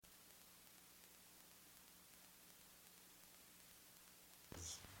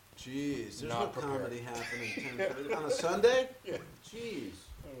Jeez, there's Not no prepared. comedy happening 10:30 on a Sunday? Yeah. Jeez.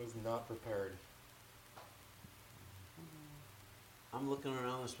 I was not prepared. I'm looking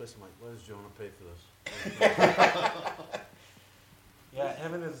around this place. I'm like, what does Jonah pay for this? Yeah,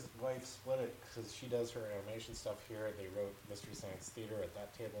 him and his wife split it because she does her animation stuff here. They wrote Mystery Science Theater at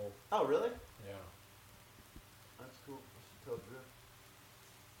that table. Oh, really? Yeah. That's cool. That's so good.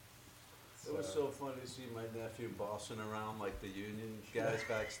 It was so funny to see my nephew bossing around like the union guys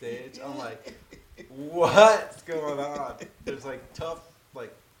backstage. I'm like, what's going on? There's like tough,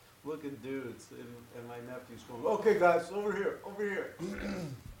 like looking dudes, and my nephew's going, okay, guys, over here.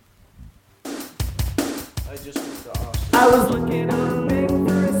 I just moved to Austin. I was looking on Bing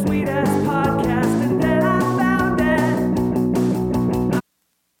for a sweet ass podcast, and then I found it.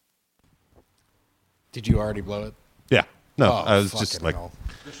 Did you already blow it? Yeah. No, Oh, I was just fucking like, hell.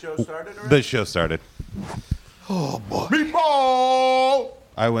 The show started already? the show started. Oh boy. Meatball!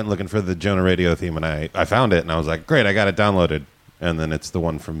 I went looking for the Jonah Radio theme, and I found it, and I was like, great, I got it downloaded. And then it's the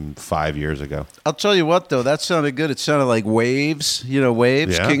one from 5 years ago. I'll tell you what, though, that sounded good. It sounded like Waves,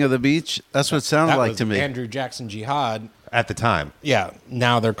 Waves, Yeah. King of the Beach. That's what it sounded That like was to me. Andrew Jackson Jihad. At the time. Yeah,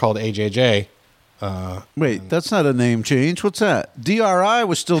 now they're called AJJ. Wait, that's not a name change. What's that? DRI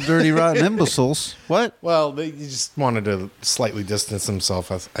was still Dirty Rotten Imbeciles. What? Well, they just wanted to slightly distance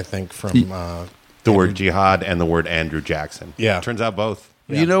themselves, I think, from The word jihad and the word Andrew Jackson. Yeah. Turns out both.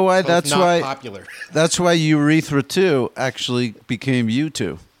 You know why? both That's not why. popular. That's why Urethra 2 actually became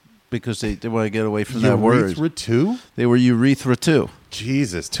U2. Because they want to get away from that word. Urethra 2? They were Urethra 2.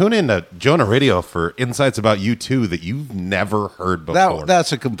 Jesus. Tune in to Jonah Radio for insights about you two that you've never heard before.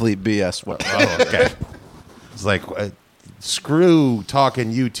 That's a complete BS one. Oh, okay. It's like, screw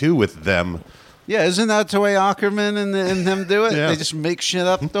talking you two with them. Yeah, isn't that the way Ackerman and them do it? Yeah. They just make shit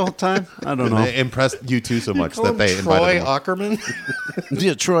up the whole time? I don't know. They impressed you two so much Call that him they Troy invited him. Ackerman.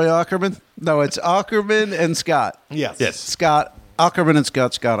 Yeah, Troy Ackerman? No, it's Ackerman and Scott. Yes. Yes. Scott Ackerman and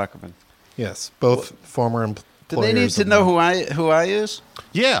Scott Ackerman. Yes. Both former employers. Do they need to know who I is?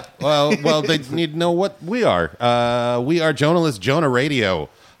 Yeah. Well, they need to know what we are. We are Jonalist Jonah Radio.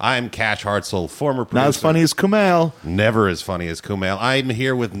 I'm Cash Hartzell, former producer. Not as funny as Kumail. Never as funny as Kumail. I'm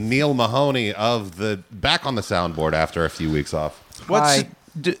here with Neil Mahoney of the back on the soundboard after a few weeks off. What's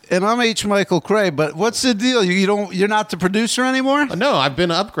and I'm H. Michael Cray, but what's the deal? You're not the producer anymore? No, I've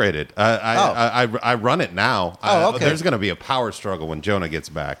been upgraded. I run it now. Oh, okay. There's going to be a power struggle when Jonah gets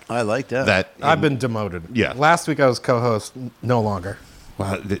back. I like that. I've been demoted. Yeah. Last week I was co-host. No longer.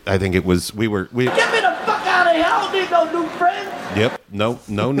 Well, I think it was we. Get me the fuck out of here! I don't need no new friends. Yep. No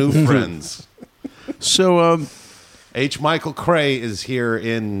new friends. So, H. Michael Cray is here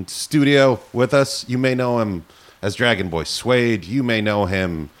in studio with us. You may know him as Dragon Boy Suede. You may know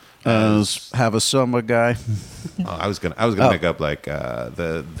him as have a summer guy. I was gonna make up like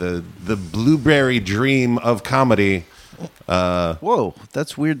the blueberry dream of comedy. Whoa,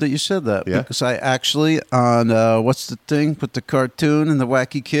 that's weird that you said that. Yeah? Because I actually on what's the thing with the cartoon and the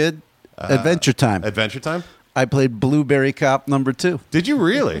wacky kid, Adventure Time. Adventure Time. I played Blueberry Cop number 2. Did you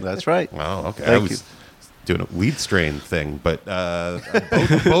really? That's right. Oh, okay. Thank I was doing a weed strain thing, but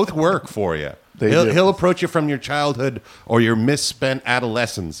both work for you. do. He'll approach you from your childhood or your misspent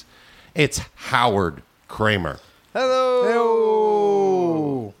adolescence. It's Howard Kramer.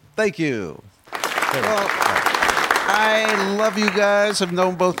 Hello. Thank you. Well, I love you guys. I've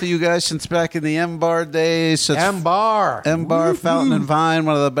known both of you guys since back in the M-Bar days. M-Bar. M-Bar, Fountain and Vine,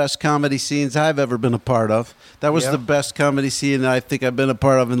 one of the best comedy scenes I've ever been a part of. That was Yeah. the best comedy scene I think I've been a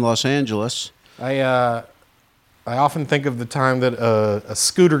part of in Los Angeles. I often think of the time that a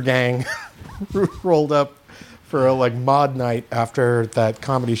scooter gang rolled up for a mod night after that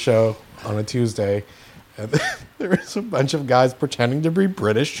comedy show on a Tuesday. And there was a bunch of guys pretending to be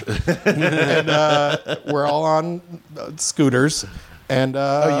British, and we're all on scooters. And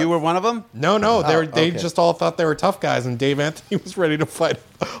You were one of them? no, they okay. just all thought they were tough guys, and Dave Anthony was ready to fight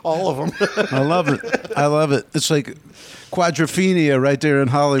all of them. I love it. It's like Quadrophenia right there in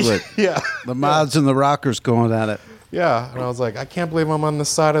Hollywood. Yeah, The mods and the rockers going at it. yeah. And I was like, I can't believe I'm on this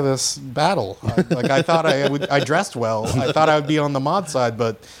side of this battle. I thought I dressed well. I thought I would be on the mod side,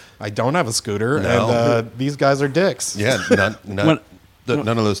 but I don't have a scooter, No. and these guys are dicks. Yeah, none of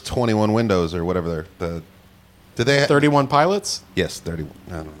those 21 windows or whatever. Did they? 31 pilots. Yes, 31.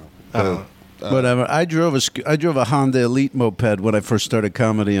 I don't know. Whatever. I drove a Honda Elite moped when I first started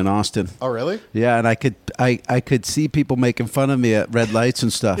comedy in Austin. Oh, really? Yeah, and I could see people making fun of me at red lights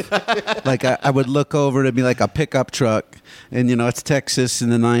and stuff. Like I would look over and it'd be like a pickup truck, and it's Texas in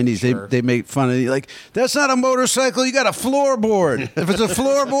the 90s. Sure. They make fun of you like, that's not a motorcycle. You got a floorboard. If it's a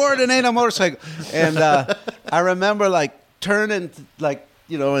floorboard, it ain't a motorcycle. And I remember turning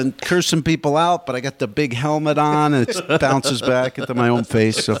and cursing people out, but I got the big helmet on, and it bounces back into my own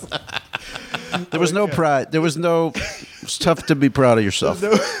face. So there was no pride. It's tough to be proud of yourself.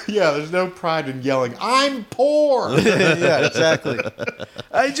 There's no pride in yelling, "I'm poor." Yeah, exactly.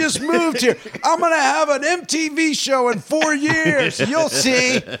 I just moved here. I'm going to have an MTV show in 4 years. You'll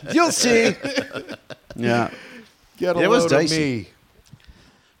see. Yeah. Get a It was load of dicey. me.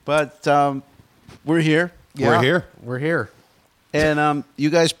 But we're here. We're here. We're here. And you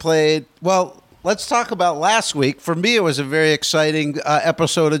guys played. Well, let's talk about last week. For me, it was a very exciting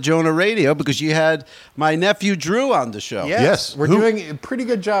episode of Jonah Radio because you had my nephew Drew on the show. Yes. We're doing a pretty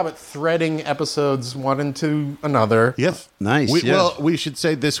good job at threading episodes one into another. Yes. Nice, yes. Well, we should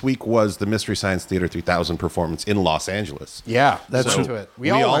say this week was the Mystery Science Theater 3000 performance in Los Angeles. Yeah, That's went true. to it. We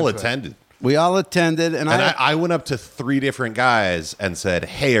all went to it. attended. We all attended, and I went up to 3 different guys and said,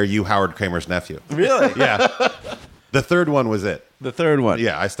 "Hey, are you Howard Kramer's nephew?" really Yeah. The third one was it. the third one.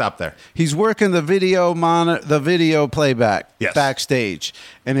 Yeah, I stopped there. He's working the video playback Yes. backstage,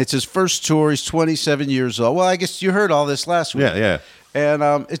 and it's his first tour. He's 27 years old. Well, I guess you heard all this last week. Yeah. And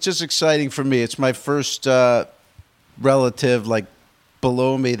it's just exciting for me. It's my first relative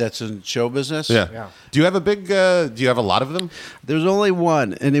below me that's in show business. Yeah. Do you have do you have a lot of them? There's only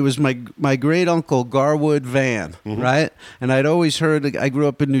one, and it was my great uncle Garwood Van, right? And I'd always heard. I grew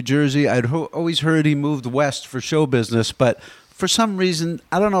up in New Jersey. I'd always heard he moved west for show business, but for some reason,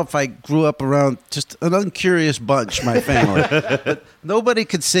 I don't know if I grew up around just an uncurious bunch, my family. But nobody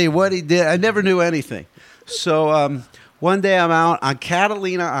could say what he did. I never knew anything. So one day I'm out on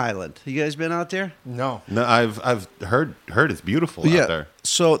Catalina Island. You guys been out there? No. No, I've heard it's beautiful out there.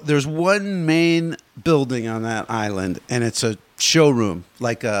 So there's one main building on that island, and it's a showroom,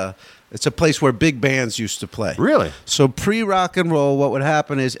 it's a place where big bands used to play. Really? So pre-rock and roll, what would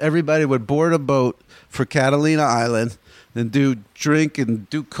happen is everybody would board a boat for Catalina Island and drink and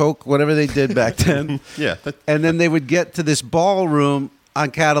do coke, whatever they did back then. Yeah. And then they would get to this ballroom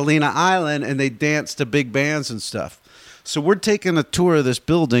on Catalina Island, and they dance to big bands and stuff. So we're taking a tour of this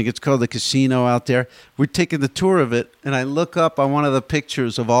building. It's called the Casino out there. We're taking the tour of it, and I look up on one of the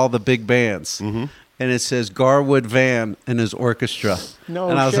pictures of all the big bands, and it says Garwood Van and his orchestra.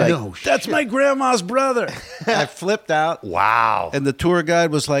 No and I was shit. like, No that's my grandma's brother. I flipped out. Wow. And the tour guide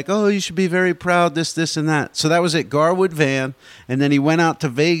was like, "Oh, you should be very proud, this, and that." So that was it, Garwood Van. And then he went out to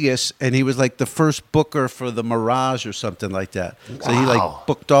Vegas, and he was like the first booker for the Mirage or something like that. So he Wow.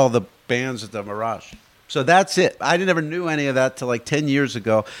 booked all the bands at the Mirage. So that's it. I never knew any of that till 10 years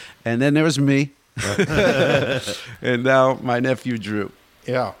ago. And then there was me. And now my nephew Drew.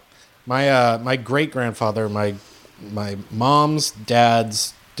 Yeah. My great grandfather, my mom's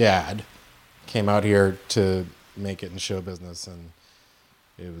dad's dad, came out here to make it in show business, and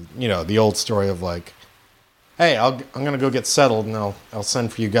it was the old story of hey, I'm gonna go get settled, and I'll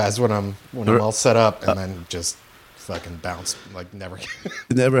send for you guys when I'm all set up, and then just fucking bounced never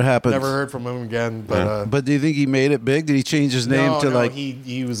It never happened. never heard from him again. But But do you think he made it big? Did he change his name to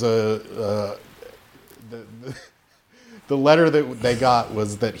he was the letter that they got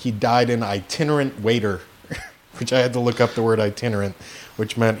was that he died an itinerant waiter, which I had to look up the word itinerant,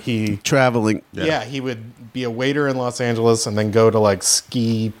 which meant he traveling? he would be a waiter in Los Angeles and then go to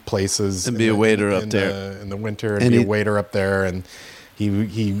ski places And be a waiter up there. in the winter and And be he- a waiter up there, and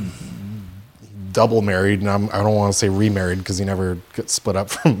he double married, and I don't want to say remarried because he never got split up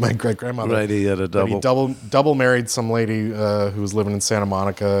from my great grandmother. Right, he had a But he double. double married some lady who was living in Santa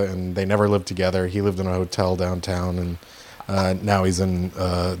Monica, and they never lived together. He lived in a hotel downtown, and now he's in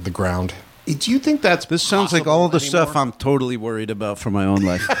the ground. Do you think that's This sounds like all the stuff I'm totally worried about for my own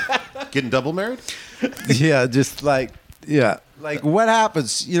life. getting double married? Yeah, just what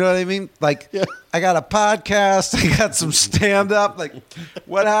happens? You know what I mean? I got a podcast, I got some stand up.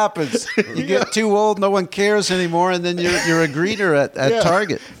 What happens? You get too old, no one cares anymore, and then you're a greeter at Yeah.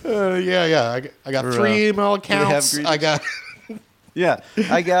 Target. I got For, 3 email do they have accounts. greetings? I got Yeah,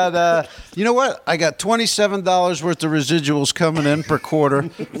 I got. You know what? I got $27 worth of residuals coming in per quarter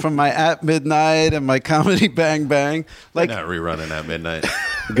from my At Midnight and my Comedy Bang Bang. Not rerunning at midnight.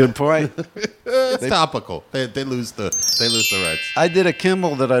 Good point. It's topical. They lose the rights. I did a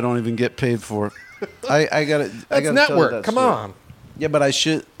Kimmel that I don't even get paid for. I got it. that's network. Come on. Yeah, but I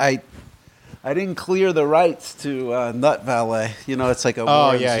should. I didn't clear the rights to Nut Valet. It's like a Oh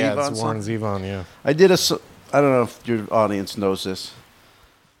Warren yeah, Zevon it's song. Warren Zevon. Yeah. I did I don't know if your audience knows this,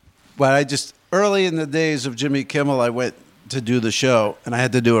 but early in the days of Jimmy Kimmel, I went to do the show, and I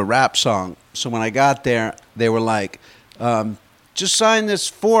had to do a rap song. So when I got there, they were like, just sign this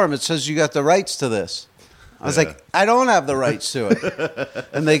form. It says you got the rights to this. I was like, I don't have the rights to it.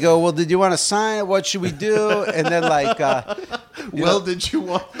 And they go, well, did you want to sign it? What should we do? And then Well, did you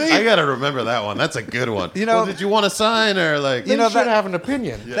want? I gotta remember that one. That's a good one. You know- well, did you want to sign or like? They know, should that- have an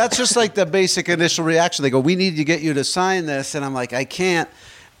opinion. That's just like the basic initial reaction. They go, "We need to get you to sign this," and I'm like, "I can't."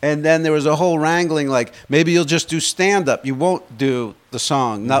 And then there was a whole wrangling, like, maybe you'll just do stand up. You won't do the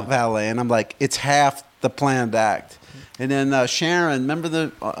song Nut Valet. And I'm like, it's half the planned act. And then Sharon, remember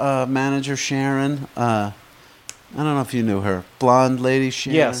the manager Sharon? I don't know if you knew her, blonde lady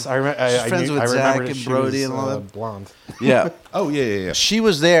Sharon. Yes, I remember. She's I friends knew, with I Zach remembered and she Brody was, and all that. blonde. Yeah. Oh yeah. She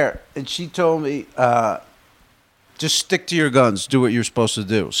was there, and she told me, just stick to your guns, do what you're supposed to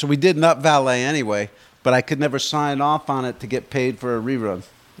do. So we did Nut Valet anyway, but I could never sign off on it to get paid for a rerun.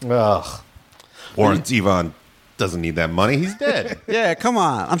 Ugh. Warren Zevon doesn't need that money. He's dead. Yeah, come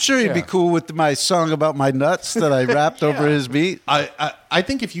on. I'm sure he'd be Yeah. cool with my song about my nuts that I rapped over his beat. I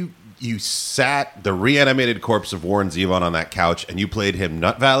think if you sat the reanimated corpse of Warren Zevon on that couch and you played him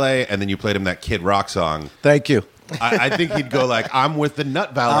Nut Valet and then you played him that Kid Rock song, Thank you. I think he'd go like, "I'm with the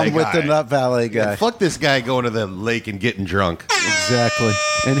Nut Valet I'm with guy. the Nut Valet Yeah, guy. fuck this guy going to the lake and getting drunk." Exactly.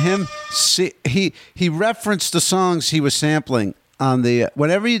 And him, he referenced the songs he was sampling on the.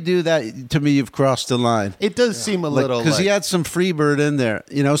 Whenever you do that, to me, you've crossed the line. It does seem a little Because he had some Freebird in there,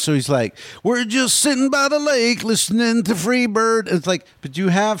 so he's like, "We're just sitting by the lake listening to Freebird." It's like, but you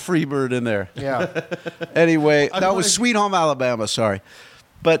have Freebird in there. Yeah. Anyway, that wanna- was Sweet Home Alabama. Sorry,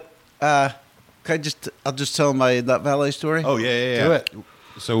 but I'll just tell my Nut Valet story. Oh yeah. Do it.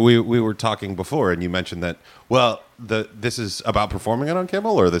 So we were talking before, and you mentioned that. Well, this is about performing it on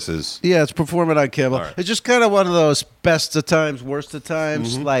Kimmel, or this is Yeah, it's performing on Kimmel. All right. It's just kind of one of those best of times, worst of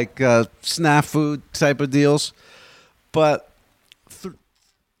times, like snafu type of deals. But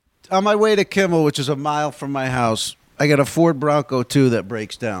on my way to Kimmel, which is a mile from my house, I got a Ford Bronco 2 that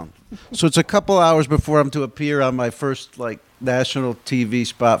breaks down. So it's a couple hours before I'm to appear on my first national TV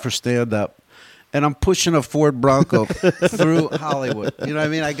spot for stand-up. And I'm pushing a Ford Bronco through Hollywood. You know what I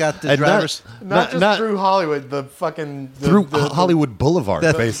mean? I got the And driver's... Not just through Hollywood, the fucking through Hollywood Boulevard,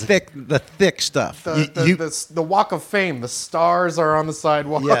 The basically. thick stuff. The Walk of Fame. The stars are on the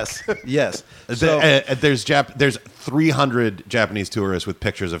sidewalk. Yes. So, There's 300 Japanese tourists with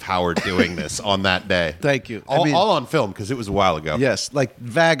pictures of Howard doing this on that day. Thank you. All on film because it was a while ago. Yes, like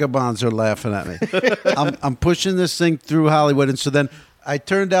vagabonds are laughing at me. I'm pushing this thing through Hollywood, and so then I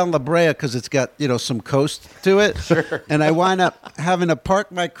turn down La Brea because it's got some coast to it. Sure. And I wind up having to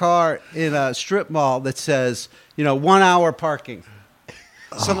park my car in a strip mall that says 1 hour parking.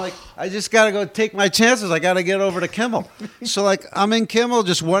 So I'm like, I just got to go take my chances. I got to get over to Kimmel. So I'm in Kimmel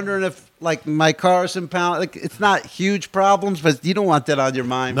just wondering if my car's impounded. It's not huge problems, but you don't want that on your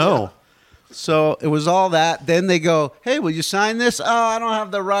mind. No. So it was all that. Then they go, "Hey, will you sign this?" "Oh, I don't have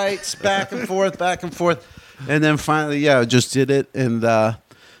the rights." Back and forth, back and forth. And then finally, I just did it and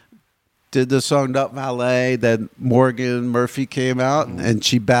did the song Nut Valet. Then Morgan Murphy came out and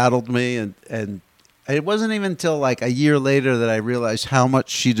she battled me. And it wasn't even until a year later that I realized how much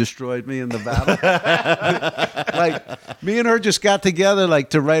she destroyed me in the battle. Me and her just got together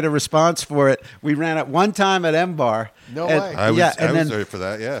to write a response for it. We ran it one time at M-Bar. No And- way. I was, yeah, I and was then sorry for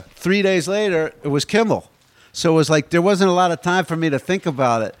that, yeah. 3 days later, it was Kimmel. So it was there wasn't a lot of time for me to think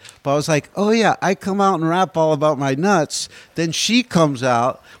about it. But I was like, oh, yeah, I come out and rap all about my nuts. Then she comes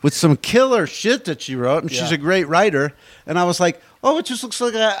out with some killer shit that she wrote, and she's Yeah. a great writer. And I was like, oh, it just looks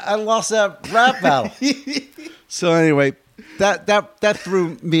like I lost that rap battle. So anyway, that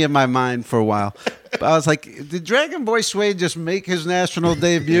threw me in my mind for a while. But I was like, did Dragon Boy Suede just make his national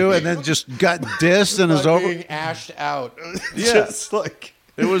debut and then just got dissed and is over? Being ashed out. Yeah. Just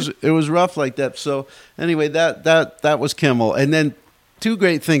It was rough like that. So anyway, that was Kimmel, and then two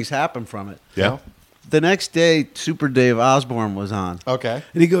great things happened from it. Yeah. The next day, Super Dave Osborne was on, Okay.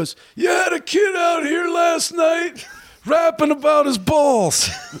 and he goes, "You had a kid out here last night rapping about his balls,"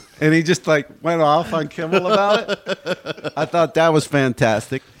 and he just went off on Kimmel about it. I thought that was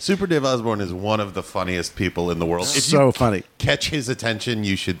fantastic. Super Dave Osborne is one of the funniest people in the world. If So you funny. catch his attention,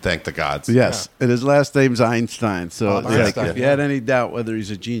 you should thank the gods. Yes, and his last name's Einstein. So it's Einstein, if you had any doubt whether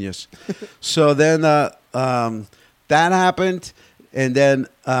he's a genius. So then that happened, and then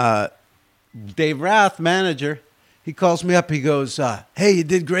Dave Rath, manager, he calls me up. He goes, "Hey, you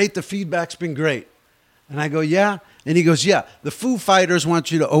did great. The feedback's been great." And I go, "Yeah." And he goes, "Yeah, the Foo Fighters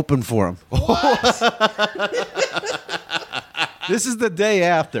want you to open for them." This is the day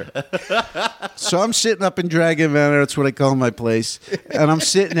after. So I'm sitting up in Dragon Manor. That's what I call my place. And I'm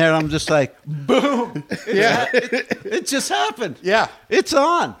sitting there and I'm just like, boom. Yeah. It just happened. Yeah. It's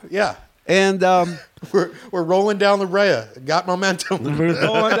on. Yeah. And We're rolling down the Brea. Got momentum. we're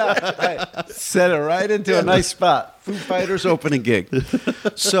going down. Right. Set it right into a nice spot. Foo Fighters opening gig.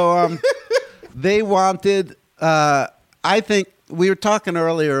 So they wanted I think we were talking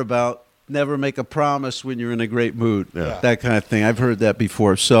earlier about never make a promise when you're in a great mood. Yeah. That kind of thing. I've heard that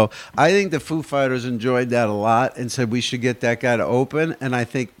before. So I think the Foo Fighters enjoyed that a lot and said we should get that guy to open. And I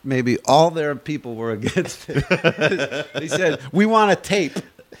think maybe all their people were against it. They said, we want a tape.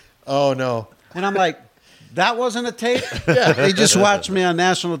 Oh no. And I'm like, that wasn't a tape? Yeah. They just watched me on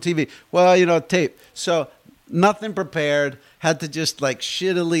national TV. Well, tape. So nothing prepared. Had to just like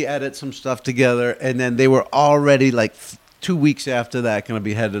shittily edit some stuff together. And then they were already like 2 weeks after that going to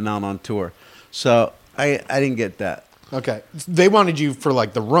be heading out on tour. So I didn't get that. Okay. They wanted you for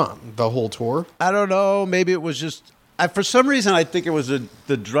like the run, the whole tour. I don't know. Maybe it was just, for some reason, I think it was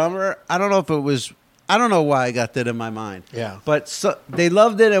the drummer. I don't know if it was, I don't know why I got that in my mind. Yeah. But they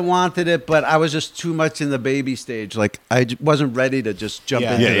loved it and wanted it, but I was just too much in the baby stage. Like, wasn't ready to just jump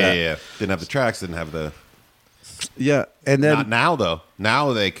Yeah. into Yeah, that. yeah. Didn't have the tracks. Didn't have the. Yeah. And then, Not now though.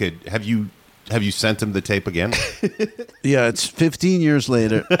 Now they could. Have you sent them the tape again? yeah, it's 15 years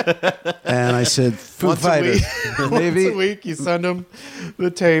later. And I said, Foo Once a Fighters. week. Maybe. Once a week, you send them the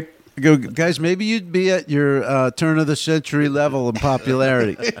tape. Go, guys, maybe you'd be at your turn of the century level in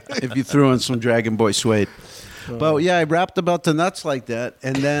popularity if you threw in some Dragon Boy Suede. But yeah, I rapped about the nuts like that.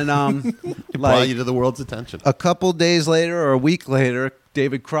 And then, Brought you to the world's attention. a couple days later or a week later,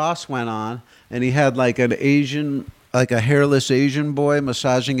 David Cross went on and he had like a hairless Asian boy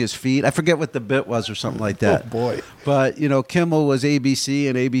massaging his feet. I forget what the bit was or something like that. Oh, boy. But, Kimmel was ABC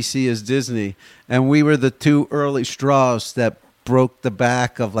and ABC is Disney. And we were the two early straws that broke the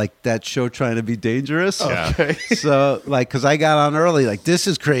back of like that show Trying to Be Dangerous. Yeah. Okay. So like, cause I got on early, like this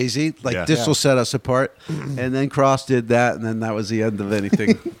is crazy. Like Yeah. this will set us apart. And then Cross did that. And then that was the end of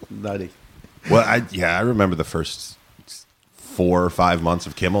anything nutty. Well, I remember the first 4 or 5 months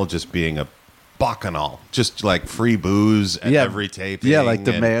of Kimmel just being a bacchanal, just like free booze at every taping. Yeah. Like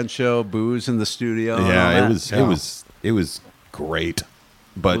the and- Man Show, booze in the studio. and all Yeah, that. it was great,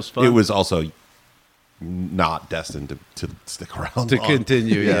 but It was fun. it was also not destined to stick around To long.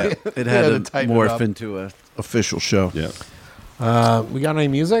 continue. Yeah. It had had to to tighten it morph up. into a official show. Yeah, We got any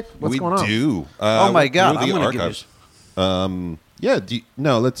music? What's we going on? do. Oh my God, through I'm the gonna give you archives. Yeah.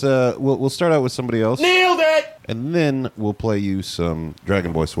 No. Let's. We'll start out with somebody else, Nailed it! and then we'll play you some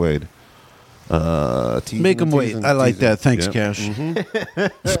Dragon Boy Suede. Teasing Make them and wait. teasing I and like teasing. that. Thanks, Yeah.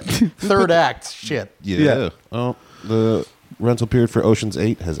 Cash. Third act. Shit. Yeah. Yeah. Oh, the rental period for Ocean's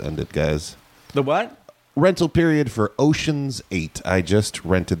 8 has ended, guys. The what? Rental period for Ocean's 8. I just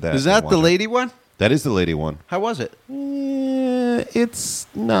rented that. Is that and the watched it. lady one? That is the lady one. How was it? It's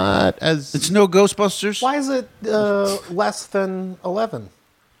not as It's no Ghostbusters? Why is it less than 11?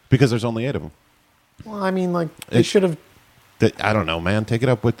 because there's only 8 of them. Well, I mean, like, they It- should have. I don't know, man. Take it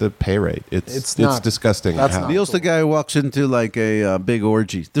up with the pay rate. It's It's not- disgusting. that's how- not- Neil's the guy who walks into like a big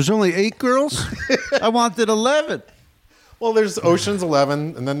orgy. There's only 8 girls? I wanted 11. Well, there's Ocean's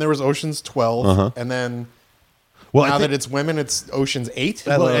 11, and then there was Ocean's 12, and then well, now I that think, it's women, it's Ocean's 8.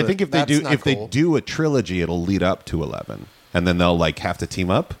 well, love I it. think if they That's do not cool. they do a trilogy, it'll lead up to 11, and then they'll like have to team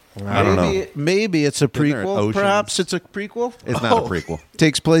up. I don't know. Maybe it's a there an prequel. Oceans? Perhaps it's a prequel. It's not a prequel.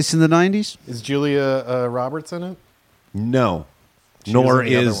 Takes place in the 90s. Is Julia Roberts in it? No. She Nor was in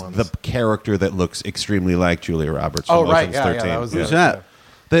the other is ones. the character that looks extremely like Julia Roberts from Oh, right. Ocean's Yeah, 13. yeah, that was Who's it.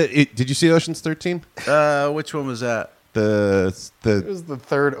 that? Did you see Ocean's 13? Which one was that? It The was the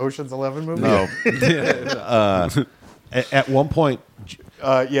third Ocean's 11 movie. No. at one point,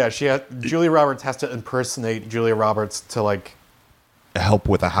 Yeah, Julia Roberts has to impersonate Julia Roberts to like help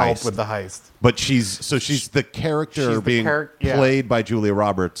with a heist. help with the heist. But she's the character She's the being yeah. played by Julia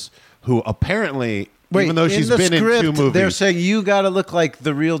Roberts, who apparently, Wait, even though she's in the been script, in 2 movies, they're saying you got to look like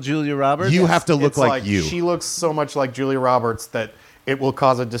the real Julia Roberts. you have to look It's like you. She looks so much like Julia Roberts that it will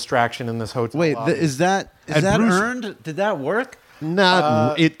cause a distraction in this hotel. Wait, lobby. is that And Bruce- earned? Did that work?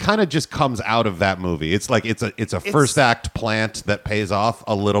 Not. It kind of just comes out of that movie. It's like it's a first act plant that pays off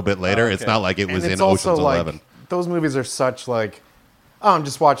a little bit later. It's Okay. not like it was And in it's also Ocean's like, 11. Those movies are such like, oh, I'm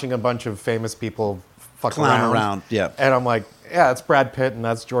just watching a bunch of famous people fuck Clown around, yeah. And I'm like, yeah, it's Brad Pitt and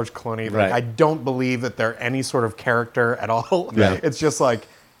that's George Clooney. Like, Right. I don't believe that they're any sort of character at all. Yeah. It's just like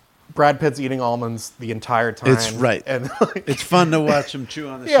Brad Pitt's eating almonds the entire time. It's right. And like, It's fun to watch them chew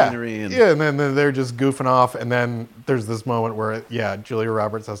on the yeah, scenery. And yeah, and then they're just goofing off, and then there's this moment where, Julia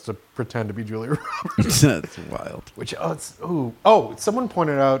Roberts has to pretend to be Julia Roberts, That's wild. which someone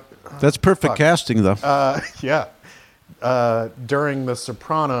pointed out, That's perfect Fuck. casting, though. during The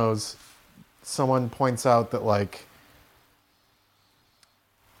Sopranos, someone points out that like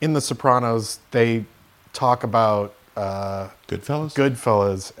in The Sopranos they talk about Goodfellas.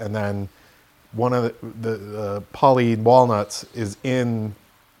 Goodfellas, and then one of the Paulie Walnuts is in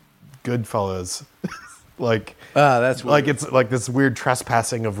Goodfellas. Like, That's like it's like this weird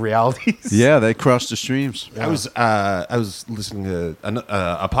trespassing of realities. yeah, they crossed the streams. I was listening to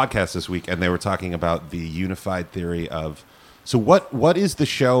a podcast this week, and they were talking about the unified theory of. So what is the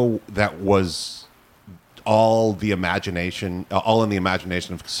show that was all in the imagination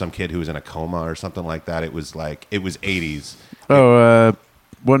of some kid who was in a coma or something like that? It was 80s. Oh,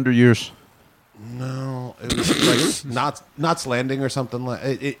 Wonder Years. No, it was like Knots Landing or something like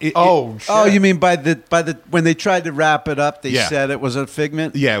it. Oh, shit. Oh, you mean by the when they tried to wrap it up, they Yeah. said it was a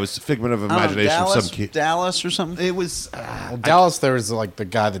figment? Yeah, it was a figment of I don't know, imagination of Dallas, some kid. Dallas or something? It was. Well, Dallas, there was like the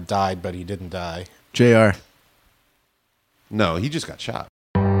guy that died, but he didn't die. JR. No, he just got shot.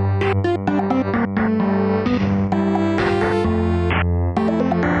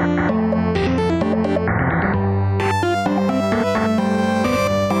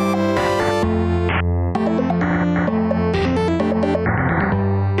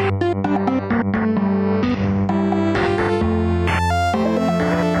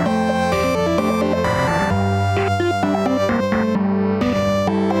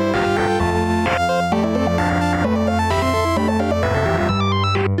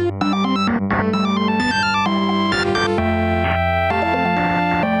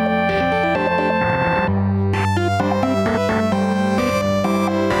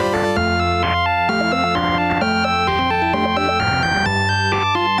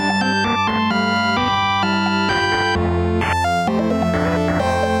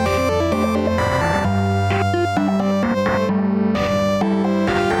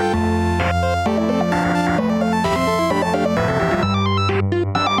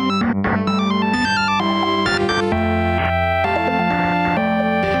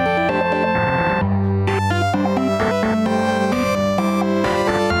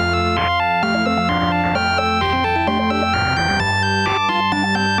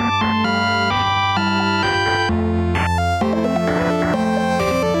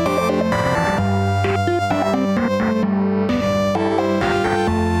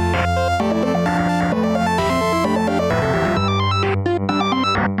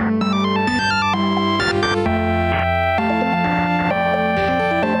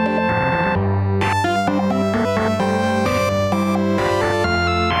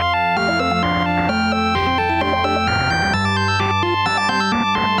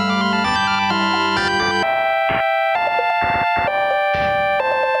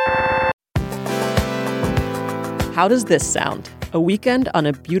 How does this sound? A weekend on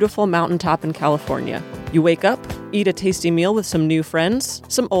a beautiful mountaintop in California. You wake up, eat a tasty meal with some new friends,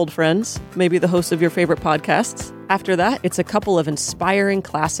 some old friends, maybe the host of your favorite podcasts. After that, it's a couple of inspiring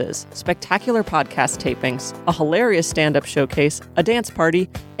classes, spectacular podcast tapings, a hilarious stand-up showcase, a dance party,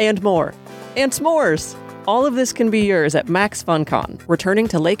 and more. And s'mores! All of this can be yours at Max FunCon, returning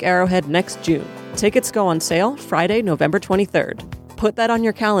to Lake Arrowhead next June. Tickets go on sale Friday, November 23rd. Put that on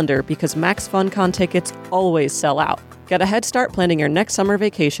your calendar because Max FunCon tickets always sell out. Get a head start planning your next summer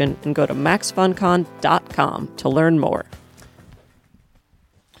vacation and go to maxfuncon.com to learn more.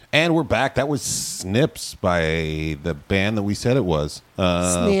 And we're back. That was Snips by the band that we said it was.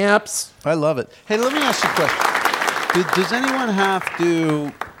 Snaps. I love it. Hey, let me ask you a question. Does anyone have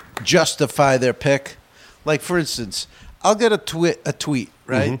to justify their pick? Like, for instance, I'll get a tweet,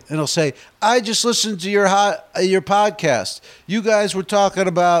 right? And it'll say, I just listened to your podcast. You guys were talking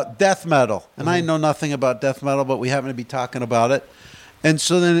about death metal. And I know nothing about death metal, but we happen to be talking about it. And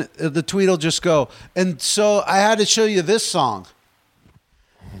so then the tweet will just go, and so I had to show you this song.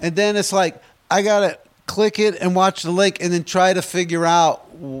 And then it's like, I got to click it and watch the link and then try to figure out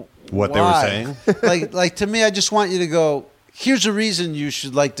What they were why. saying? like to me, I just want you to go, here's a reason you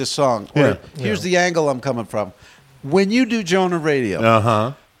should like this song. Or Yeah. here's the angle I'm coming from. When you do Jonah Radio,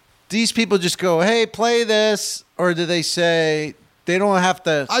 Uh-huh. these people just go, hey, play this? Or do they say, they don't have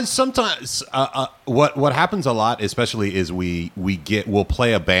to... Sometimes what happens a lot, especially, is we'll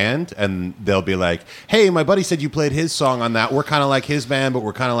play a band and they'll be like, "Hey, my buddy said you played his song on that. We're kind of like his band, but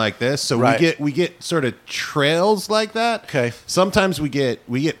we're kind of like this." So Right. we get sort of trails like that. Okay. Sometimes we get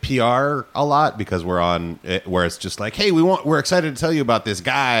PR a lot because we're on it, where it's just like, "Hey, we're excited to tell you about this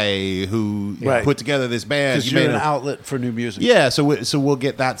guy who Right. put together this band." Because You you're may an know- outlet for new music. Yeah, so we'll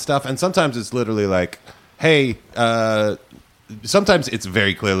get that stuff, and sometimes it's literally like, "Hey." Sometimes it's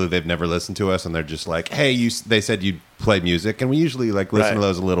very clearly they've never listened to us, and they're just like, "Hey, they said you'd play music," and we usually like listen to Right.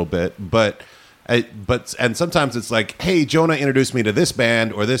 those a little bit, but sometimes it's like, "Hey, Jonah introduced me to this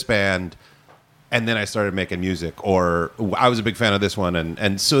band or this band, and then I started making music," or "I was a big fan of this one,"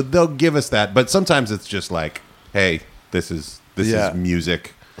 and so they'll give us that, but sometimes it's just like, "Hey, this is Yeah.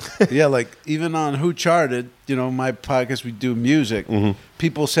 music." Yeah, like even on Who Charted, my podcast, we do music.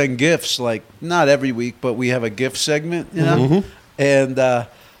 People send gifts, like not every week, but we have a gift segment, and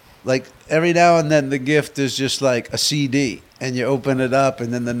like every now and then the gift is just like a CD, and you open it up,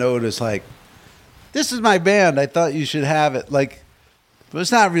 and then the note is like, "This is my band. I thought you should have it." Like, but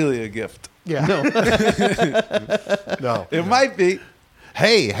it's not really a gift. Yeah. No. No. It might be.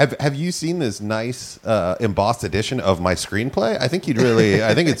 Hey, have you seen this nice embossed edition of my screenplay? I think you'd really.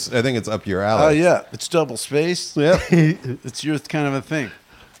 I think it's up your alley. Oh yeah, it's double spaced. Yeah. It's your kind of a thing.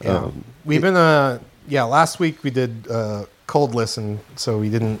 We've been, last week we did cold listen, so we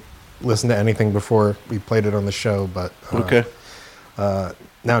didn't listen to anything before we played it on the show, but Okay.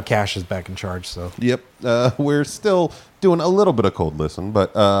 now Cash is back in charge, so. Yep. We're still doing a little bit of cold listen,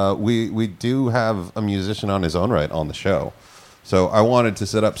 but we do have a musician on his own right on the show. So I wanted to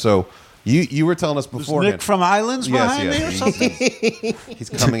set up. So you were telling us Is before. Nick from Islands behind me or something?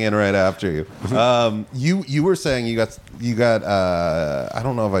 He's coming in right after you. You were saying you got I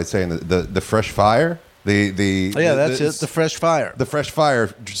don't know if I say the fresh fire. That's it. The fresh fire. The fresh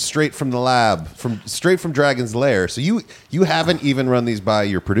fire straight from the lab, straight from Dragon's Lair. So you haven't even run these by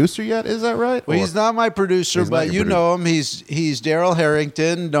your producer yet, is that right? Well, Or- he's not my producer, He's not but your you producer. know him. He's Daryl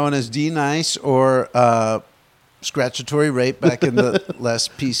Harrington, known as D Nice or Scratchatory Rape back in the less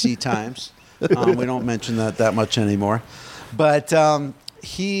PC times. We don't mention that much anymore. But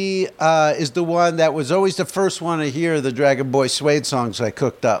he is the one that was always the first one to hear the Dragon Boy Suede songs I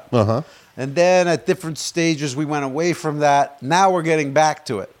cooked up. Uh-huh. And then at different stages, we went away from that. Now we're getting back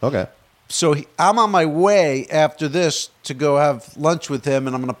to it. Okay. So I'm on my way after this to go have lunch with him,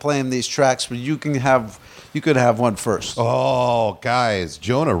 and I'm going to play him these tracks. But you could have one first. Oh, guys,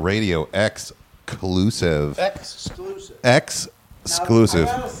 Jonah Radio exclusive. Exclusive. Exclusive.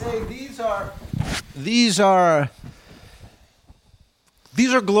 Now, I gotta say these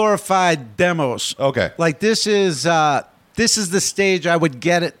are glorified demos. Okay. Like this is the stage I would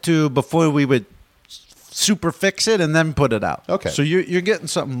get it to before we would super fix it and then put it out. Okay. So you're getting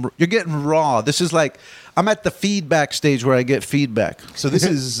something. You're getting raw. This is like I'm at the feedback stage where I get feedback. So this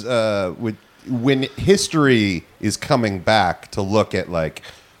is when history is coming back to look at like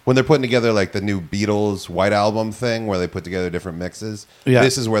when they're putting together like the new Beatles White Album thing where they put together different mixes. Yeah.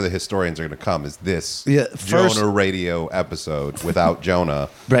 This is where the historians are going to come. Is this first- Jonah Radio episode without Jonah?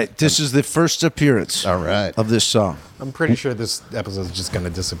 Right. This is the first appearance. All right. Of this song. I'm pretty sure this episode is just going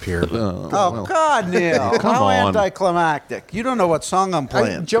to disappear. Oh God, Neil! Come How on. anticlimactic! You don't know what song I'm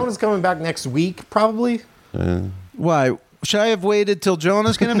playing. Jonah's coming back next week, probably. Why? Should I have waited till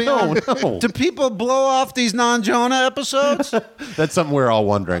Jonah's going to be on? No. Do people blow off these non-Jonah episodes? That's something we're all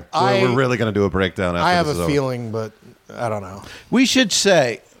wondering. We're really going to do a breakdown after I have this is a over. feeling, but I don't know. We should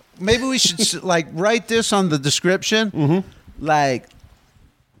say, maybe we should like write this on the description, like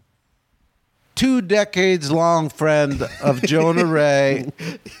 2 decades long friend of Jonah Ray.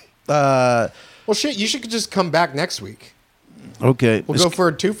 Well, shit, you should just come back next week. Okay, We'll go for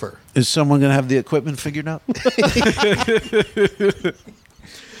a twofer. is someone going to have the equipment figured out?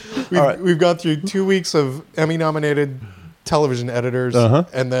 We've gone through 2 weeks of Emmy-nominated television editors,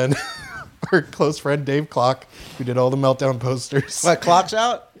 and then our close friend Dave Clock, who did all the Meltdown posters. What, Clock's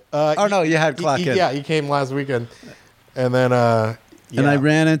out? Oh no, you had Clock in. Yeah, he came last weekend, and then And I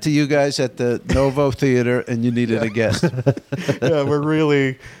ran into you guys at the Novo Theater, and you needed a guest. yeah, we're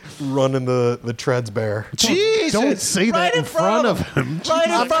really running the treads bare. Jesus! Don't say that in front of him.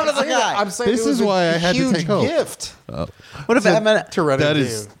 Right in front of the guy. I'm saying This it was is why a I had to huge take hope. gift What if to run that into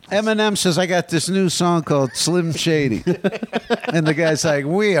is- you. Eminem says, I got this new song called Slim Shady. And the guy's like,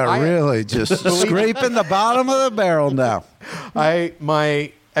 we are really just scraping the bottom of the barrel now.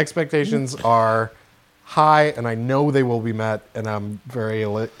 My expectations are high, and I know they will be met, and I'm very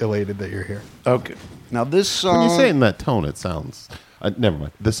elated that you're here. Okay. Now, this song. When you say it in that tone, it sounds. Never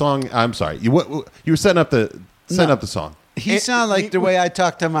mind. The song. I'm sorry. You were setting up the song. He sounded like the way I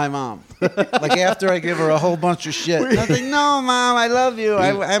talk to my mom. Like after I give her a whole bunch of shit. I'm like, no, Mom, I love you.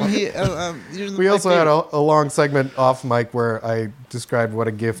 I'm here. We also had a long segment off mic where I described what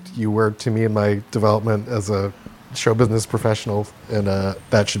a gift you were to me in my development as a show business professional, and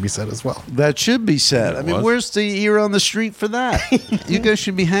that should be said as well. That should be said. I mean, was. where's the ear on the street for that? You guys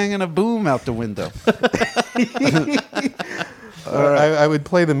should be hanging a boom out the window. I would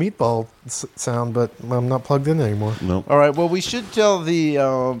play the meatball sound, but I'm not plugged in anymore. No. All right. Well, we should tell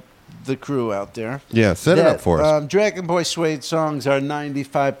the crew out there. Yeah. Set it up for us. Dragon Boy Suede songs are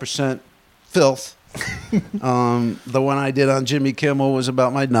 95% filth. The one I did on Jimmy Kimmel was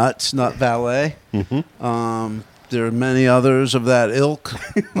about my nuts, nut valet. There are many others of that ilk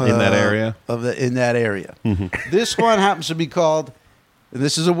In that area? In that area. This one happens to be called and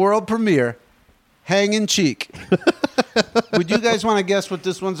this is a world premiere, Hanging Cheek. Would you guys want to guess what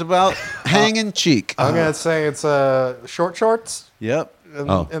this one's about? Hanging Cheek. I'm gonna say it's short shorts. Yep. In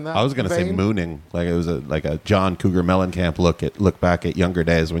that I was going to say vein. mooning, like it was a John Cougar Mellencamp look back at younger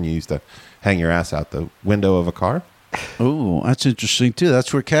days when you used to hang your ass out the window of a car. Oh, that's interesting too.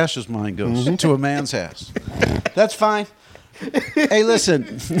 That's where Cash's mind goes to a man's ass. That's fine. Hey,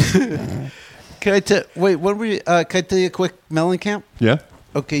 listen. Can I tell? Wait, what were you? Can I tell you a quick Mellencamp? Yeah.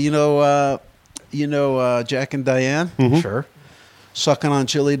 Okay, Jack and Diane Sure. sucking on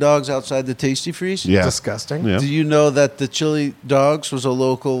chili dogs outside the Tasty Freeze. Yeah. Disgusting. Yeah. Do you know that the Chili Dogs was a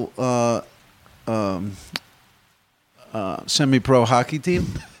local semi-pro hockey team?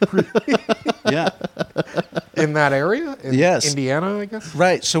 Yeah. In that area? In Yes. Indiana, I guess?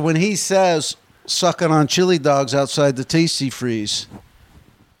 Right. So when he says sucking on chili dogs outside the Tasty Freeze,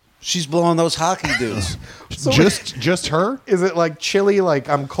 she's blowing those hockey dudes. So Just her? is it like chili, like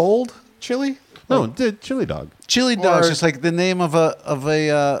I'm cold chili? No, the chili dog. Chili dogs Or- is like the name of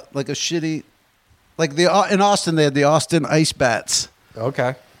a like a shitty, like in Austin they had the Austin Ice Bats.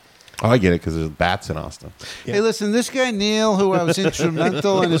 Okay. Oh, I get it because there's bats in Austin. Yeah. Hey, listen, this guy Neil, who I was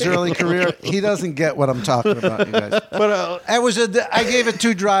instrumental in his early career, he doesn't get what I'm talking about, you guys. But I gave it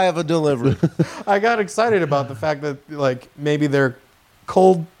too dry of a delivery. I got excited about the fact that like maybe they're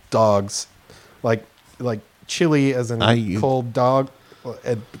cold dogs, like chili as in cold dog,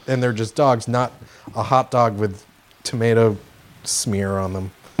 and they're just dogs, not a hot dog with tomato smear on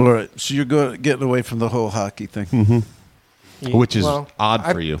them. All right, so you're getting away from the whole hockey thing. Which is odd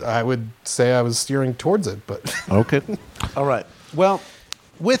for you. I would say I was steering towards it, but Okay. All right. Well,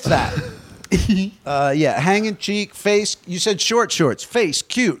 with that, hanging cheek, face. You said short shorts, face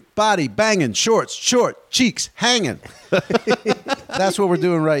cute, body banging, shorts, short, cheeks hanging. That's what we're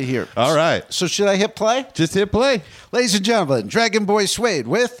doing right here. All right. So should I hit play? Just hit play. Ladies and gentlemen, Dragon Boy Suede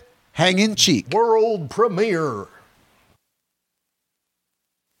with Hanging Cheek. world premiere.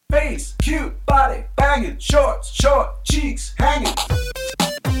 Face, cute, body, banging, shorts, short, cheeks, hanging.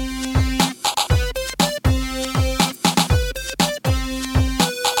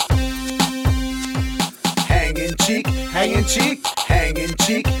 Hanging cheek, hanging cheek, hanging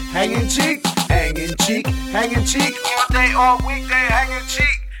cheek, hanging cheek, hanging cheek, hanging cheek. All day, all weekday, hanging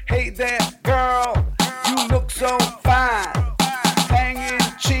cheek. Hey there, girl, you look so fine. Hanging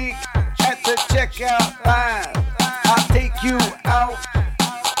cheek at the checkout line. I'll take you out,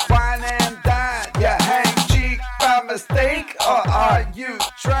 wine and dine. You hang cheek by mistake, or are you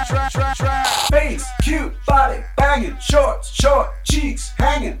try? Face, cute, body, banging, shorts, short, cheeks,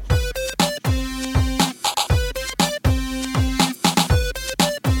 hanging.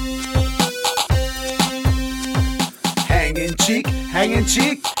 Hanging cheek, hanging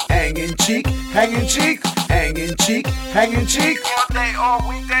cheek, hanging cheek, hanging cheek, hanging cheek, hanging cheek. All day, all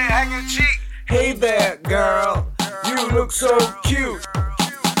weekday, hanging cheek. Hey there, girl, you look so cute.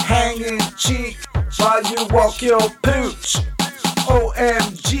 Hanging cheek while you walk your pooch.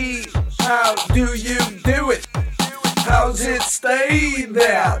 OMG, how do you do it? How's it stay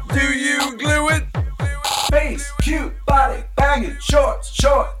there? Do you glue it? Face, cute, body, banging, shorts,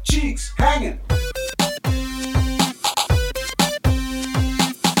 short, cheeks, hanging.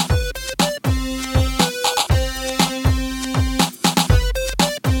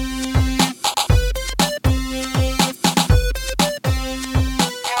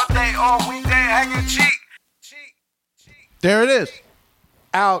 All day, all weekday, hanging cheek. There it is.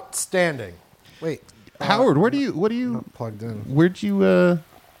 Outstanding. Wait, Howard, what do you not plugged in. where'd you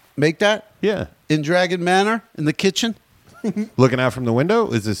Make that yeah. in Dragon Manor in the kitchen. Looking out from the window?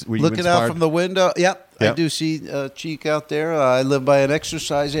 Is this were you Looking out inspired? from the window. Yep, I Yep. do see Cheek out there. I live by an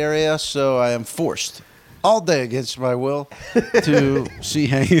exercise area, so I am forced all day against my will to see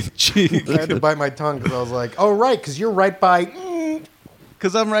Hanging Cheek. I had to bite my tongue because I was like, "Oh, right, because you're right by."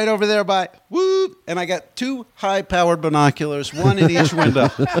 Because I'm right over there by whoop, and I got 2 high-powered binoculars, one in each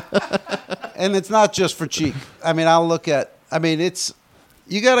window. And it's not just for Cheek. I mean, it's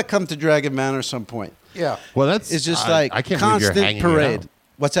you got to come to Dragon Manor some point. Yeah. Well, that's It's just I like can't believe you're constant hanging parade. around.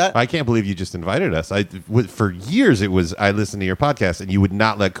 What's that? I can't believe you just invited us. For years it was I listened to your podcast and you would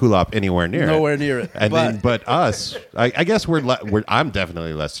not let Kulop anywhere near Nowhere it. near it. But us, I guess I'm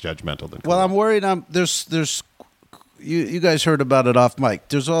definitely less judgmental than. Well, Kulop. I'm worried. There's you guys heard about it off mic.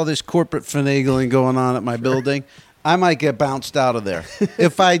 There's all this corporate finagling going on at my building. I might get bounced out of there.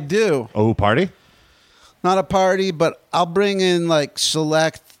 If I do, Oh, party? not a party, but I'll bring in like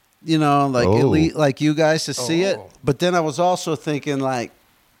select, elite like you guys to see it. Oh. But then I was also thinking like,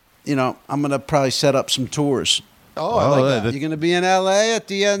 I'm gonna probably set up some tours. Oh, I like that. You're gonna be in LA at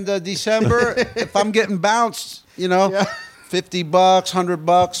the end of December. If I'm getting bounced, $50,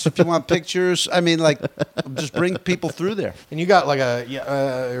 $100 if you want pictures. I mean, like, just bring people through there. And you got like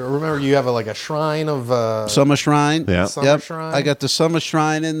remember you have like a shrine of Summer Shrine. Yeah. Summer Shrine. I got the Summer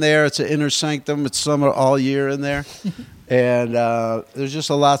Shrine in there. It's an inner sanctum. It's summer all year in there. And there's just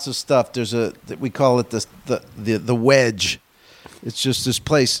lots of stuff. We call it the wedge. It's just this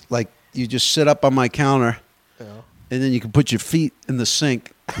place, like, you just sit up on my counter, and then you can put your feet in the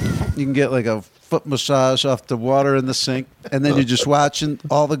sink. You can get like a foot massage off the water in the sink, and then you're just watching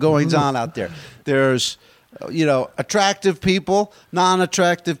all the goings on out there. There's, attractive people,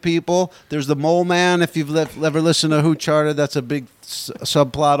 non-attractive people. There's the mole man. If you've ever listened to Who Charted, that's a big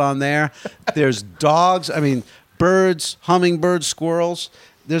subplot on there. There's dogs. I mean, birds, hummingbirds, squirrels.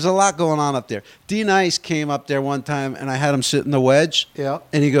 There's a lot going on up there. D-Nice came up there one time, and I had him sit in the wedge. Yeah.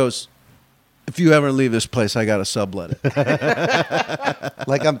 And he goes, if you ever leave this place, I got to sublet it.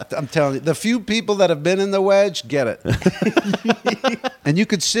 Like I'm telling you, the few people that have been in the wedge get it. And you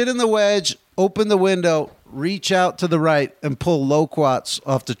could sit in the wedge, open the window, reach out to the right, and pull loquats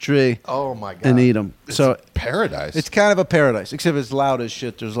off the tree. Oh my God. And eat them. So Paradise. it's kind of a paradise, except it's loud as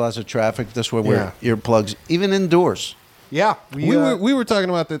shit. There's lots of traffic. That's why wear earplugs, even indoors. Yeah. we were talking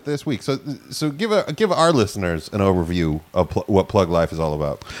about that this week. So give our listeners an overview of what Plug Life is all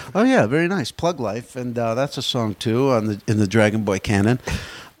about. Oh yeah, very nice. Plug Life, and that's a song too in the Dragon Boy canon.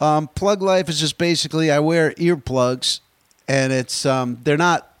 Plug Life is just basically I wear earplugs, and it's they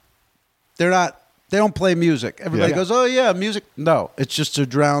don't play music. Everybody goes, oh yeah, music. No, it's just to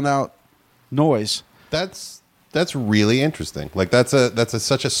drown out noise. That's really interesting. Like that's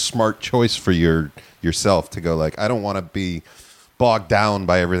such a smart choice for yourself to go, like, I don't want to be bogged down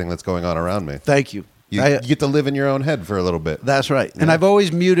by everything that's going on around me. Thank you. You get to live in your own head for a little bit. That's right. And I've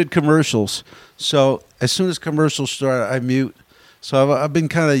always muted commercials. So as soon as commercials start, I mute. So I've been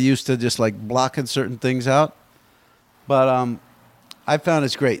kind of used to just like blocking certain things out. But I found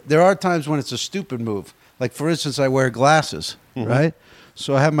it's great. There are times when it's a stupid move. Like, for instance, I wear glasses, right?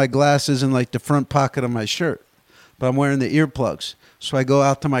 So I have my glasses in like the front pocket of my shirt, but I'm wearing the earplugs. So I go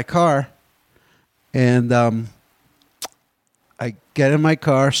out to my car, and I get in my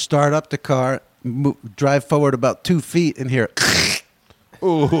car, start up the car, drive forward about 2 feet, and hear,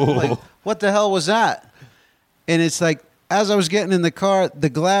 like, what the hell was that? And it's like, as I was getting in the car, the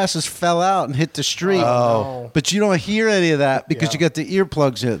glasses fell out and hit the street. Oh. But you don't hear any of that because you got the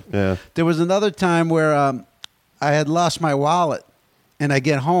earplugs in. Yeah. There was another time where I had lost my wallet, and I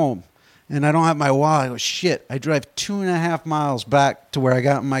get home, and I don't have my wallet. I go, shit. I drive 2.5 miles back to where I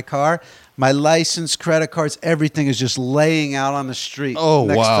got in my car. My license, credit cards, everything is just laying out on the street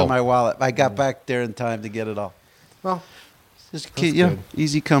next to my wallet. I got back there in time to get it all. Well, Just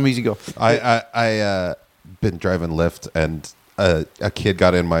easy come, easy go. I been driving Lyft, and a kid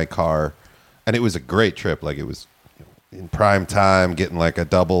got in my car, and it was a great trip. Like, it was in prime time, getting like a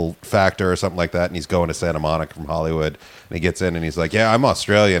double factor or something like that, and he's going to Santa Monica from Hollywood, and he gets in and he's like, yeah, I'm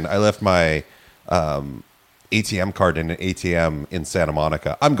Australian. I left my ATM card in an ATM in Santa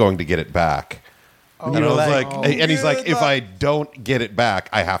Monica. I'm going to get it back. And I was like, and he's like, if I don't get it back,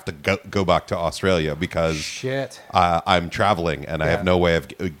 I have to go back to Australia because shit. I'm traveling and I have no way of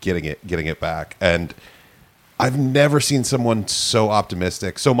getting it back. And I've never seen someone so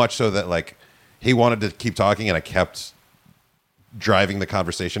optimistic, so much so that, like, he wanted to keep talking, and I kept driving the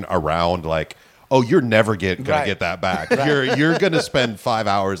conversation around, like, oh, you're never gonna get that back. You're gonna spend 5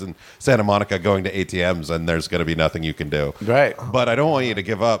 hours in Santa Monica going to ATMs, and there's gonna be nothing you can do. Right. But I don't want you to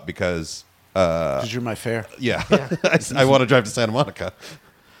give up because Because you're my fare. yeah. I want to drive to Santa Monica.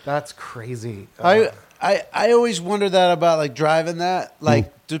 That's crazy. I always wonder that about, like, driving that.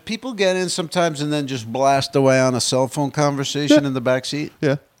 Like, do people get in sometimes and then just blast away on a cell phone conversation in the back seat?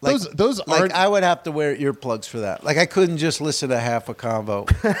 Yeah. Like, those aren't. I would have to wear earplugs for that. Like, I couldn't just listen to half a convo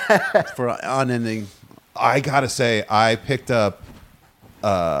for unending. I gotta say, I picked up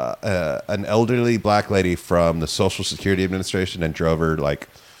an elderly black lady from the Social Security Administration and drove her, like,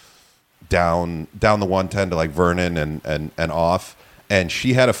 down the 110 to, like, Vernon and off. And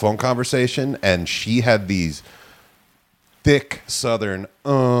she had a phone conversation, and she had these thick Southern, I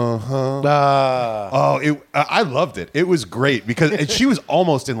loved it. It was great because and she was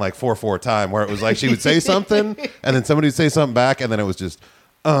almost in, like, 4/4 time, where it was like she would say something, and then somebody would say something back, and then it was just,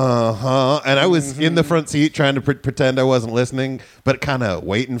 and I was in the front seat trying to pretend I wasn't listening, but kind of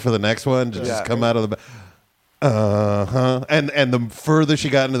waiting for the next one to just come out of the back. And the further she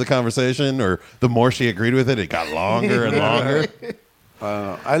got into the conversation, or the more she agreed with it, it got longer and longer.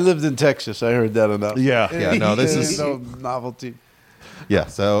 I lived in Texas. I heard that enough. Yeah. No, this is no novelty. yeah.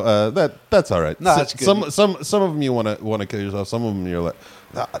 So that's all right. No, that's good. Some of them you want to kill yourself. Some of them you're like,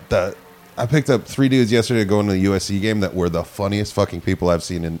 I picked up 3 dudes yesterday going to the USC game that were the funniest fucking people I've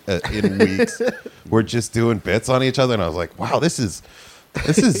seen in weeks. We're just doing bits on each other, and I was like, wow, this is of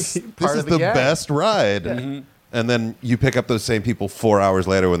the the gag. best ride. And then you pick up those same people 4 hours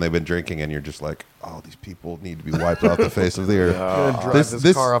later when they've been drinking, and you're just like, oh, these people need to be wiped off the face of the earth. I'm gonna drive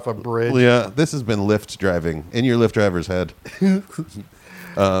this car off a bridge. Yeah, this has been Lyft driving in your Lyft driver's head.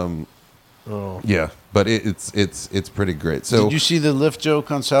 Yeah, but it's pretty great. So Did you see the Lyft joke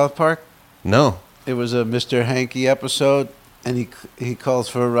on South Park? no, It was a Mr. Hanky episode, and he calls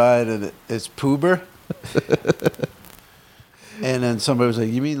for a ride, and it's Poober. And then somebody was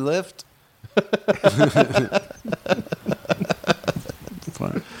like, "You mean Lyft?"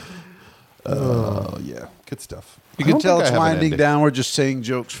 Fun. oh yeah, good stuff. You I can don't tell think I it's have an winding ending. down. We're just saying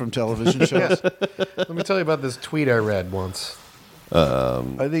jokes from television shows. Let me tell you about this tweet I read once.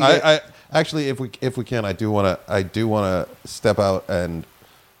 I think I actually, if we can, I do want to step out, and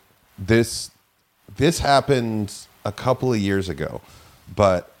this happened a couple of years ago,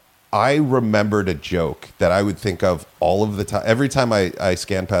 but I remembered a joke that I would think of all of the time. Every time I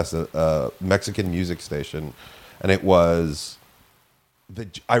scan past a Mexican music station, and it was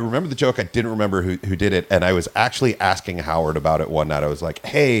I remember the joke. I didn't remember who did it, and I was actually asking Howard about it one night. I was like,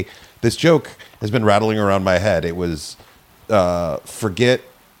 "Hey, this joke has been rattling around my head." It was forget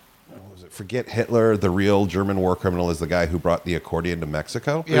Hitler. The real German war criminal is the guy who brought the accordion to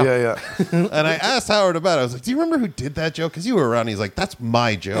Mexico. yeah. And I asked Howard about it. I was like, "Do you remember who did that joke?" Because you were around. He's like, "That's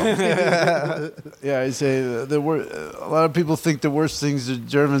my joke." Yeah, I say a lot of people think the worst things the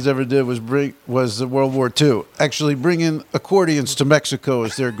Germans ever did was World War II. Actually, bringing accordions to Mexico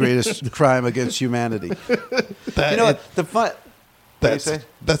is their greatest crime against humanity. That- You know what? The fun. That's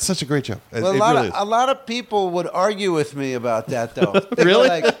such a great joke. Well, It really is. a lot of people would argue with me about that, though. They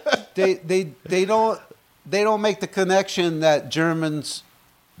Really? go like, they don't make the connection that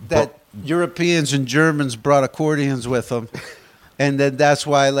Europeans and Germans brought accordions with them, and then that's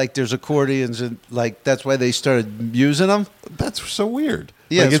why there's accordions and that's why they started using them. That's so weird.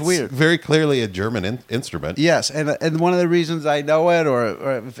 Yeah, Like, it's weird. Very clearly a German instrument. Yes, and one of the reasons I know it,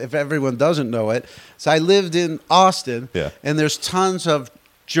 or if everyone doesn't know it, is I lived in Austin, Yeah. and there's tons of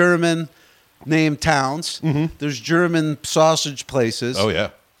German named towns. There's German sausage places. Oh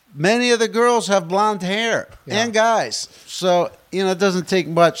yeah. Many of the girls have blonde hair and guys. So, it doesn't take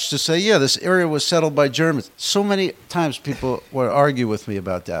much to say, yeah, this area was settled by Germans. So many times people would argue with me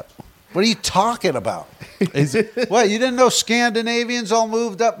about that. What are you talking about? What, you didn't know Scandinavians all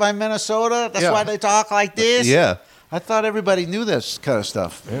moved up by Minnesota? That's why they talk like this? Yeah. I thought everybody knew this kind of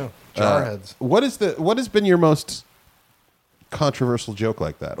stuff. Yeah, jarheads. What has been your most controversial joke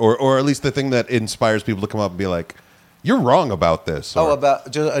like that, or at least the thing that inspires people to come up and be like, "You're wrong about this"? Oh, or-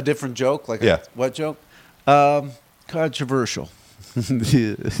 about just a different joke? What joke? Controversial.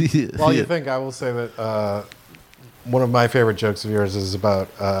 While you think, I will say that one of my favorite jokes of yours is about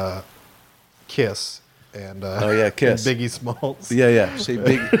Kiss and Kiss. and Biggie Smalls. Yeah. See,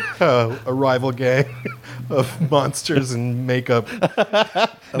 big. A rival gang of monsters in makeup.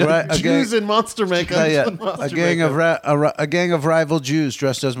 Jews in monster makeup. A gang of rival Jews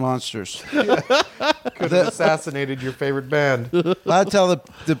dressed as monsters. Could have assassinated your favorite band. I tell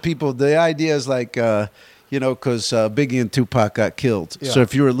the people the idea is because Biggie and Tupac got killed. Yeah. So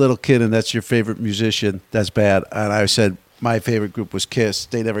if you were a little kid and that's your favorite musician, that's bad. And I said my favorite group was Kiss.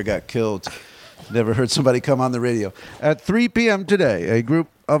 They never got killed. Never heard somebody come on the radio. At 3 p.m. today, a group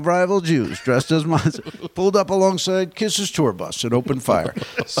of rival Jews dressed as monsters pulled up alongside Kiss's tour bus and opened fire.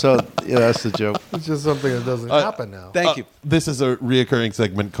 So that's the joke. It's just something that doesn't happen now. Thank you. This is a reoccurring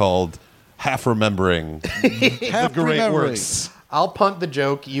segment called Half Remembering Half Great remembering. Works. I'll punt the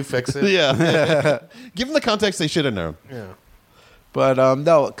joke. You fix it. Yeah. Given the context, they should have known. Yeah. But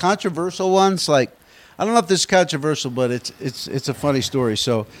no, controversial ones I don't know if this is controversial, but it's a funny story.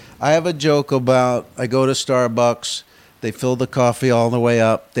 So I have a joke about I go to Starbucks, they fill the coffee all the way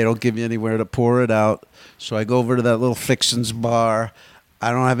up, they don't give me anywhere to pour it out. So I go over to that little Fixins bar. I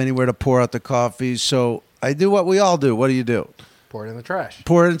don't have anywhere to pour out the coffee, so I do what we all do. What do you do? Pour it in the trash.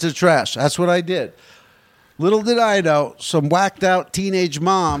 Pour it into the trash. That's what I did. Little did I know, some whacked out teenage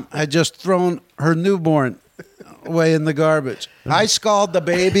mom had just thrown her newborn away in the garbage. I scalded the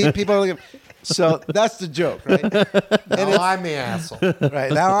baby. People are looking. So that's the joke, right? Now I'm the asshole.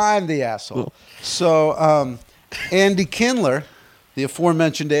 Right. Now I'm the asshole. So Andy Kindler, the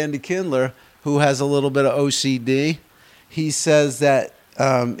aforementioned Andy Kindler, who has a little bit of OCD, he says that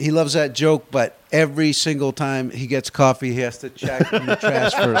he loves that joke, but every single time he gets coffee, he has to check in the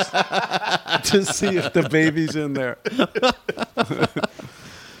trash first to see if the baby's in there.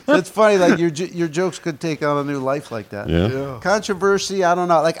 That's funny. Like your jokes could take on a new life like that. Yeah. Controversy, I don't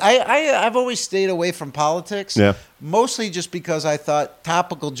know. Like I've always stayed away from politics. Yeah. Mostly just because I thought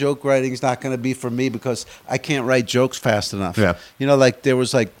topical joke writing is not going to be for me because I can't write jokes fast enough. Yeah. You know, like there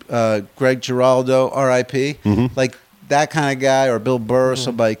was like Greg Giraldo, R.I.P. Like that kind of guy, or Bill Burr, or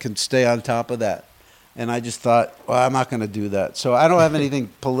somebody can stay on top of that. And I just thought, well, I'm not going to do that. So I don't have anything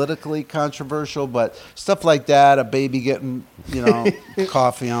politically controversial, but stuff like that, a baby getting,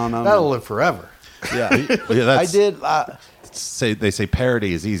 coffee on them. That'll live forever. Yeah. Yeah, I that's, did. they say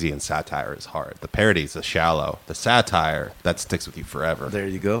parody is easy and satire is hard. The parody is the shallow. The satire, that sticks with you forever. There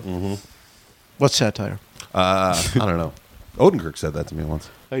you go. Mm-hmm. What's satire? I don't know. Odenkirk said that to me once.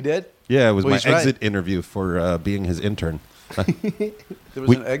 I did? Yeah, it was Well, my he's right. exit interview for being his intern. There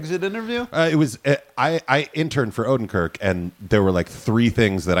was an exit interview? It was I interned for Odenkirk, and there were like 3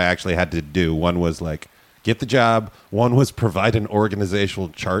 things that I actually had to do. One was like get the job. One was provide an organizational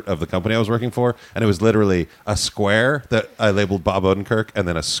chart of the company I was working for, and it was literally a square that I labeled Bob Odenkirk, and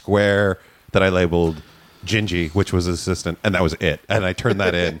then a square that I labeled Gingy, which was his assistant, and that was it. And I turned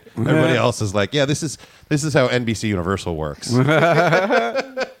that in. Everybody else is like, yeah, this is how NBC Universal works.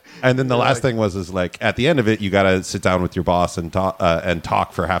 And then the last thing was like at the end of it, you got to sit down with your boss and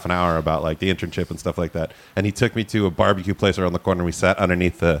talk for half an hour about like the internship and stuff like that. And he took me to a barbecue place around the corner. We sat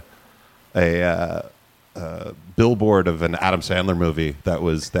underneath a billboard of an Adam Sandler movie that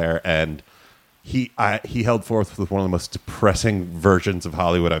was there, and he held forth with one of the most depressing versions of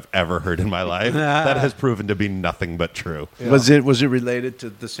Hollywood I've ever heard in my life. That has proven to be nothing but true. Yeah. Was it related to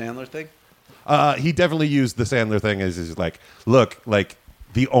the Sandler thing? He definitely used the Sandler thing as like, look, like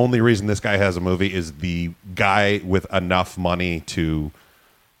the only reason this guy has a movie is the guy with enough money to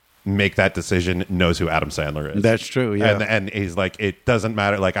make that decision knows who Adam Sandler is. That's true, yeah. And he's like, it doesn't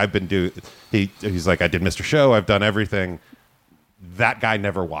matter. Like I've been he's like, I did Mr. Show. I've done everything. That guy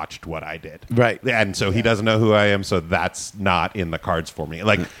never watched what I did. Right. And so he doesn't know who I am. So that's not in the cards for me.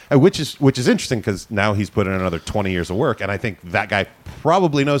 Like, which is interesting because now he's put in another 20 years of work. And I think that guy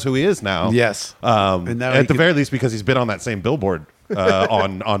probably knows who he is now. Yes. And now at the very least, because he's been on that same billboard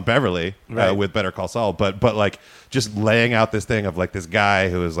on Beverly Right. with Better Call Saul. But like just laying out this thing of like this guy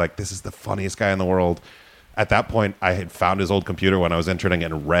who is like, this is the funniest guy in the world. At that point, I had found his old computer when I was interning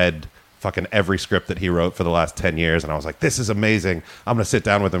and read fucking every script that he wrote for the last 10 years. And I was like, this is amazing. I'm going to sit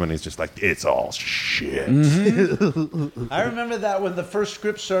down with him. And he's just like, it's all shit. I remember that when the first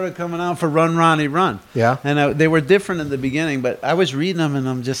scripts started coming out for Run, Ronnie, Run. Yeah. And they were different in the beginning, but I was reading them and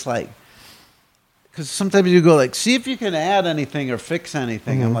I'm just like, because sometimes you go like, see if you can add anything or fix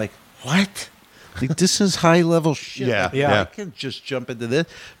anything. I'm like, what? Like, this is high level shit. Yeah, Like, yeah. I can't just jump into this.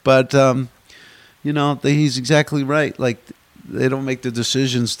 But, he's exactly right. Like, they don't make the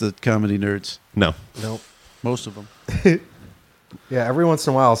decisions, the comedy nerds. No. Nope. Most of them. Yeah, every once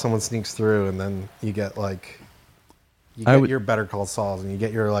in a while someone sneaks through, and then you get like your Better Call Sauls, and you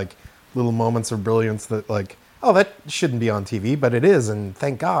get your like little moments of brilliance that like, oh, that shouldn't be on TV, but it is, and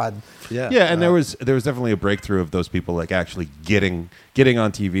thank God. Yeah. Yeah, and there was definitely a breakthrough of those people like actually getting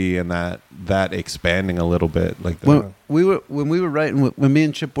on TV and that expanding a little bit. Like When we were writing, when me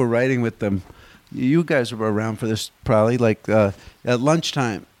and Chip were writing with them, you guys were around for this probably. Like at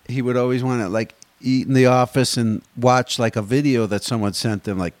lunchtime, he would always want to like eat in the office and watch like a video that someone sent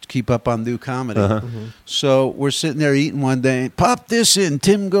him, like keep up on new comedy. So we're sitting there eating one day, pop this in,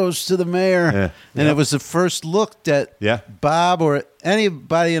 Tim Goes to the Mayor. And it was the first look that Bob or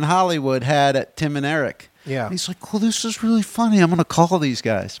anybody in Hollywood had at Tim and Eric. Yeah. And he's like, well, this is really funny. I'm going to call these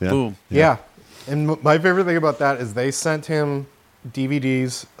guys. Yeah. Boom. Yeah. And my favorite thing about that is they sent him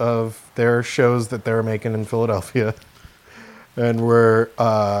DVDs of their shows that they were making in Philadelphia. And we're,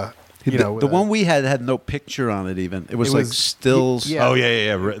 the one we had no picture on it even. It was like stills. Yeah. Oh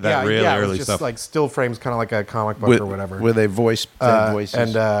yeah. That really it was early just stuff. like still frames, kind of like a comic book or whatever. Where they voice their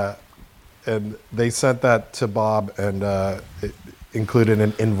voices. And they sent that to Bob, and it included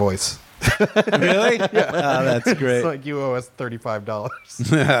an invoice. Really? Yeah. Oh, that's great. It's like, you owe us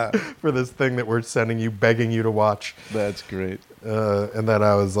 $35 for this thing that we're sending you, begging you to watch. That's great. And then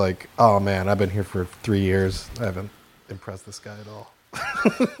I was like, oh man, I've been here for 3 years. I haven't impressed this guy at all.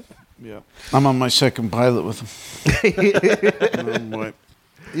 Yeah, I'm on my second pilot with him. Oh, boy.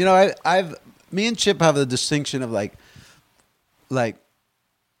 You know, me and Chip have the distinction of like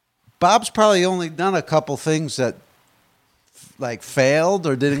Bob's probably only done a couple things that like failed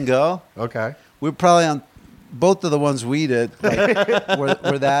or didn't go. Okay. We're probably on both of the ones we did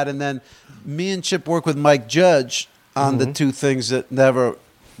were that, and then me and Chip work with Mike Judge on the two things that never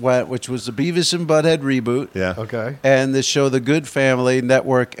went, which was the Beavis and Butthead reboot. Yeah. Okay. And the show The Good Family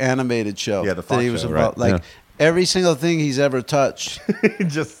Network animated show. Yeah, the that Fox he was show, involved. right. Like, every single thing he's ever touched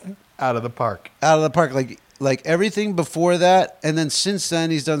Just out of the park. out of the park. Like everything before that, and then since then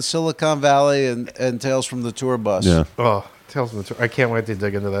he's done Silicon Valley and Tales from the Tour Bus. Yeah. Oh, Tales from the Tour. I can't wait to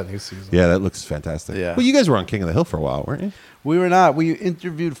dig into that new season. Yeah, that looks fantastic. Yeah. Well, you guys were on King of the Hill for a while, weren't you? We were not. We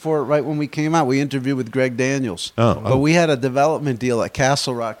interviewed for it right when we came out. We interviewed with Greg Daniels. But we had a development deal at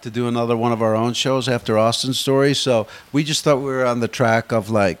Castle Rock to do another one of our own shows after Austin Story. So we just thought we were on the track of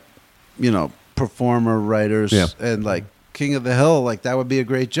performer writers and like King of the Hill. Like that would be a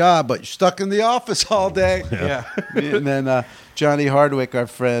great job, but you're stuck in the office all day. Yeah. And then Johnny Hardwick, our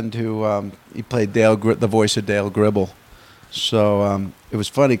friend, who he played the voice of Dale Gribble. So it was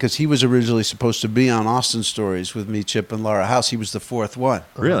funny because he was originally supposed to be on Austin Stories with me, Chip, and Laura House. He was the fourth one.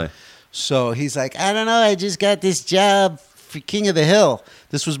 Really? So he's like, I don't know, I just got this job for King of the Hill.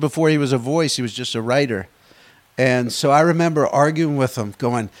 This was before he was a voice. He was just a writer. And so I remember arguing with him,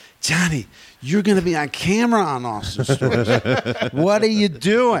 going, Johnny, you're going to be on camera on Austin Stories. What are you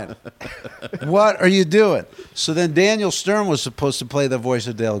doing? What are you doing? So then Daniel Stern was supposed to play the voice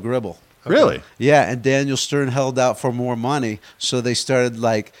of Dale Gribble. Really? Yeah, and Daniel Stern held out for more money, so they started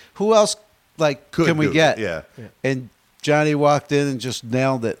like, who else can we do get? it, yeah. And Johnny walked in and just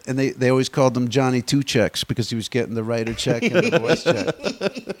nailed it. And they always called him Johnny Two Checks because he was getting the writer check and the voice check.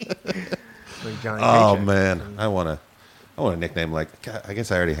 Like Johnny Oh Paycheck. man, I want a nickname like. I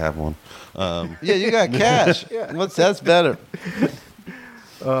guess I already have one. Yeah, you got cash. That's better.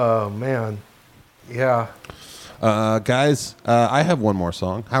 Oh man. Yeah. Guys, I have one more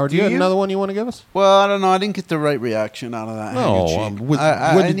song. Howard, do you have you? another one you want to give us? Well, I don't know. I didn't get the right reaction out of that. No, hang cheek. when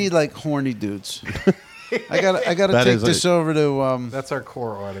I did- need like horny dudes. I got to That take is this over to That's our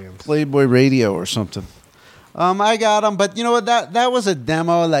core audience. Playboy Radio or something. I got them, but you know what? That was a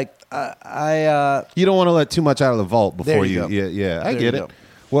demo. Like You don't want to let too much out of the vault before There you go. Yeah, I There get you it. go.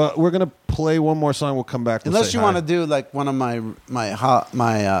 Well, we're gonna play one more song. We'll come back. We'll unless say you hi. want to do like one of my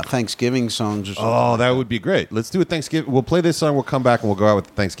Thanksgiving songs or something. Oh, that would be great. Let's do a Thanksgiving. We'll play this song. We'll come back and we'll go out with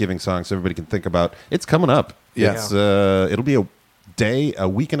the Thanksgiving song so everybody can think about. It's coming up. Yeah. It's, it'll be a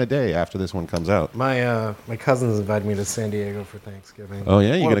week and a day after this one comes out. My cousins invited me to San Diego for Thanksgiving. Oh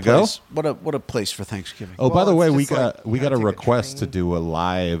yeah, you What gonna a go? place. What a place for Thanksgiving. Oh, by Well, the way, it's we just like, got we you got a gotta take a request to train. do a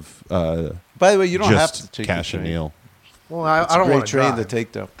live. By the way, you don't have just to take Cash the and train. Neil. Well, I It's don't a great want to train drive. to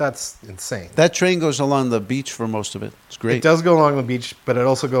take though. That's insane. That train goes along the beach for most of it. It's great. It does go along the beach, but it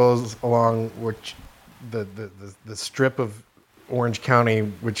also goes along which the strip of Orange County,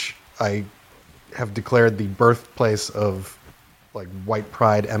 which I have declared the birthplace of like white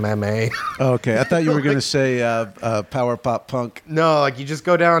pride MMA. Okay, I thought you were going to say power pop punk. No, like you just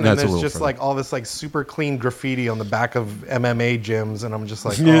go down That's a and there's little just further. like all this like super clean graffiti on the back of MMA gyms, and I'm just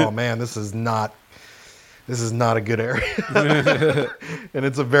like, Yeah. oh man, this is not a good area. And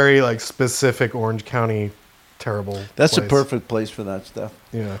it's a very like specific Orange County terrible. That's a place. perfect place for that stuff.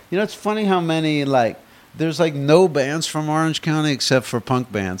 Yeah. You know, it's funny how many like there's like no bands from Orange County except for punk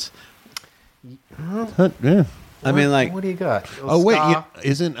bands. Yeah. I mean, like what do you got? Oh wait, Ska?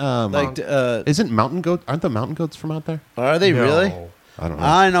 isn't isn't Mountain Goat? Aren't the Mountain Goats from out there? are they No. really? I don't know.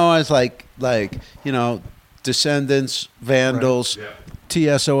 I know as like you know, Descendants, Vandals,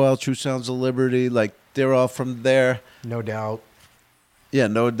 TSOL, True Sounds of Liberty. Like they're all from there. No doubt. Yeah,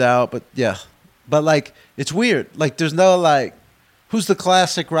 no doubt. But yeah, but like it's weird. Like there's no like, who's the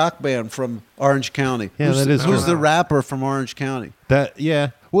classic rock band from Orange County? Yeah, who's that is who's weird. the rapper from Orange County? That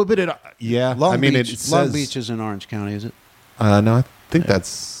yeah. Well, but Long I mean, Beach. it says, Long Beach is in Orange County, is it? No, I think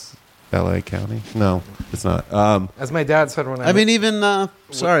that's L.A. County. No, it's not. As my dad said when I mean, even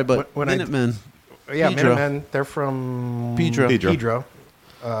sorry, but when I- Minutemen. yeah, Pedro. Minutemen, they're from Pedro. Pedro.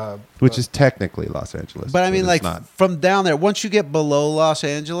 which is technically Los Angeles. But I mean, it's like not. from down there, once you get below Los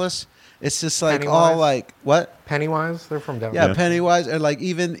Angeles, it's just like all Pennywise? like what? Pennywise, they're from down Yeah, there. Pennywise, and like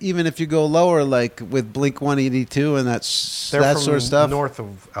even if you go lower, like with Blink 182 and that's They're that from sort of stuff. north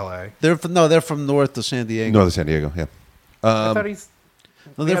of LA. They're from north of San Diego. Northern San Diego. Yeah. I thought he's.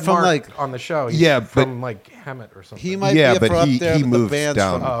 No, we they're had from Mark like on the show. He's Yeah, but- from like Hemet or something. he might Yeah, be but from he- up there. he but the moved band's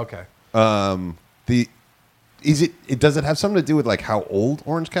down. from- Oh, okay. Does it have something to do with like how old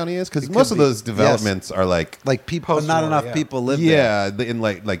Orange County is? Because It most could of be. those developments are like like people, Post-war, not enough yeah. people live there. yeah, in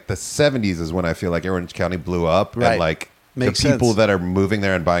like the 70s is when I feel like Orange County blew up, Right. and like Makes the people sense. that are moving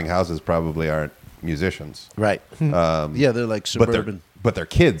there and buying houses probably aren't musicians. Right. Yeah, they're like But suburban. but their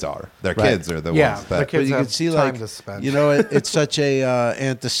kids are. Their Right. kids are the Yeah, ones their that. kids But you have could see time like to spend. you know it's such a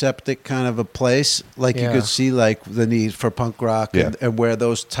antiseptic kind of a place. Like you Yeah. could see like the need for punk rock and where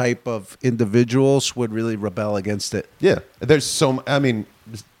those type of individuals would really rebel against it. Yeah, there's I mean,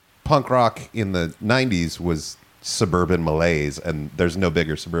 punk rock in the 90s was suburban malaise, and there's no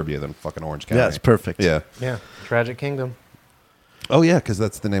bigger suburbia than fucking Orange County. Yeah, it's perfect. Yeah. Yeah. Tragic Kingdom. Oh yeah, because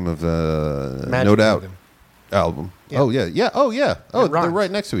that's the name of Magic No Doubt Kingdom. album. Yeah. Oh yeah, yeah. Oh yeah. Oh, they're rhymes.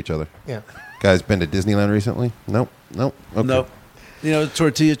 right next to each other. Yeah. Guys, been to Disneyland recently? Nope. Okay. No. You know, the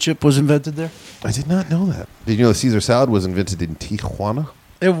tortilla chip was invented there? I did not know that. Did you know the Caesar salad was invented in Tijuana?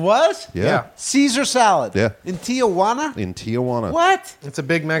 It was? Yeah. Caesar salad. Yeah. In Tijuana? In Tijuana. What? It's a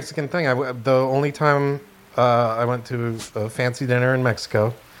big Mexican thing. The only time I went to a fancy dinner in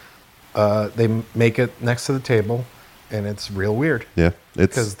Mexico, they make it next to the table, and it's real weird Yeah.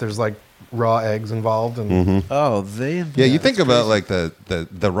 It's because there's like raw eggs involved and Oh, they. yeah. You think about like the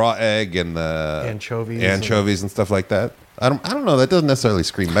raw egg and the Anchovies and stuff like that. I don't know. That doesn't necessarily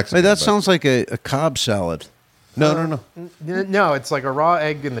scream Mexican. Wait, that but- sounds like a Cobb salad. No. No, it's like a raw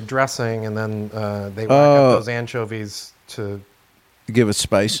egg in the dressing, and then they whack Oh. up those anchovies to, Give it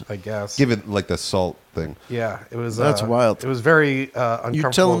spice. I guess. Give it like the salt thing. Yeah, it was. That's wild. It was very uncomfortable.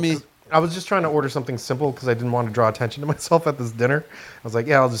 You're telling me- 'cause I was just trying to order something simple because I didn't want to draw attention to myself at this dinner. I was like,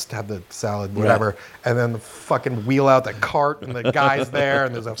 yeah, I'll just have the salad, whatever. And then the fucking wheel out the cart, and the guy's there,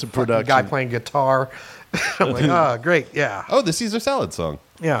 and there's a fucking production. guy playing guitar. I'm like, oh, great, yeah, Oh, the Caesar salad song.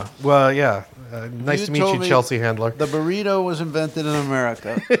 yeah. Well, yeah. Nice to meet told you, me Chelsea Handler. The burrito was invented in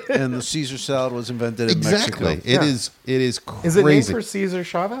America, and the Caesar salad was invented in Exactly. Mexico. It Yeah. is. It is crazy. Is it named for Cesar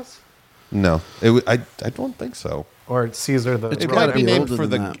Chavez No, I don't think so. or it's Caesar the? It's It gotta might be be named older for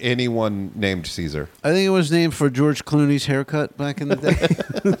than that. anyone named Caesar. I think it was named for George Clooney's haircut back in the day.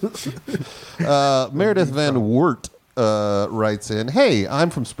 Meredith Van Wert writes in, "Hey, I'm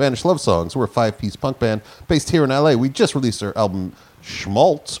from Spanish Love Songs. We're a 5-piece punk band based here in LA. We just released our album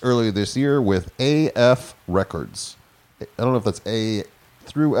Schmaltz earlier this year with AF Records. I don't know if that's A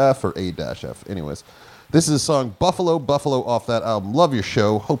through F or A-F. Anyways, this is a song Buffalo Buffalo off that album. Love your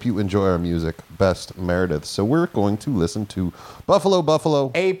show. Hope you enjoy our music. Best, Meredith." So we're going to listen to Buffalo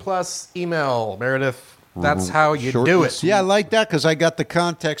Buffalo. A+ email, Meredith. That's how you Short do and it. Yeah, I like that because I got the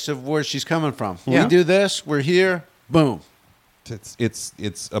context of where she's coming from. Yeah. We do this, we're here, boom.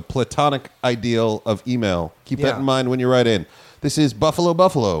 It's a platonic ideal of email. Keep Yeah. that in mind when you write in. This is Buffalo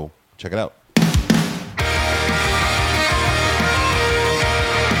Buffalo. Check it out.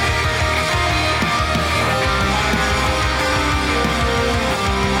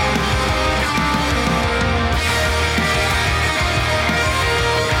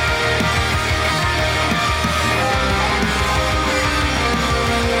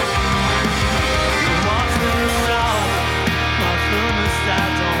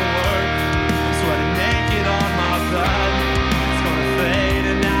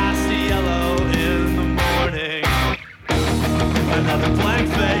 Another blank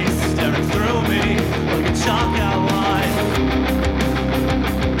face staring through me like a chalk outline.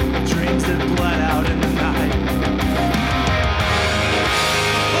 Dreams that bled out in the night.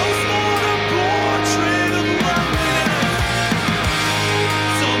 Postmortem portrait of loneliness.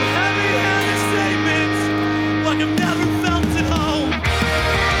 Some heavy-handed statements like I've never felt at home.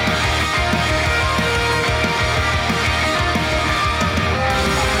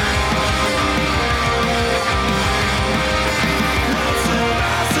 Some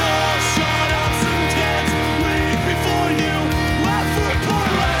asshole shot up some kids week before you left for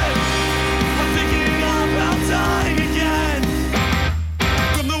Portland. I'm thinking about dying again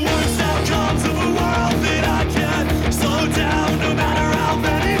from the worst outcomes of a world that I can't slow down no matter how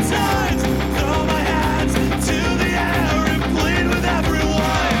many times. Throw my hands to the air and plead with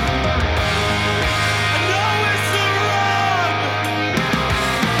everyone. I know it's the wrong,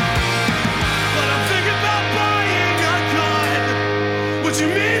 but I'm thinking about buying a gun. Would you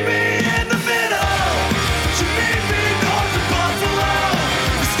meet me in the middle? Would you meet me north of Buffalo?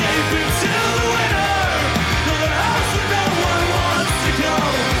 Escaping till the winter. Another house where no one wants to go.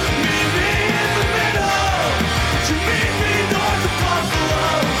 Meet me in the middle. Would you meet me north of Buffalo?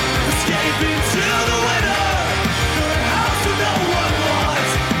 Escaping till the winter. Another house where no one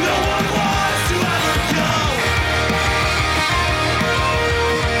wants to ever go.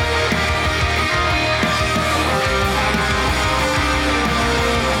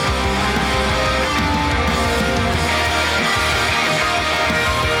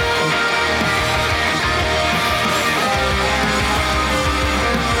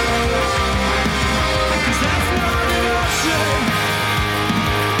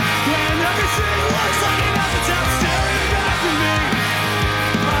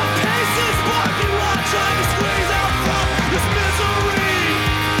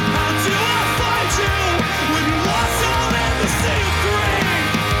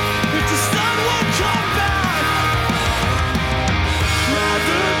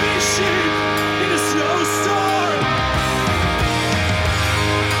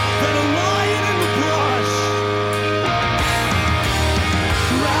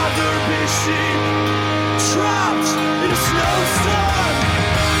 sheep trapped in a snowstorm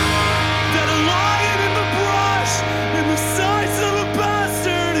that are lying in the brush in the size of a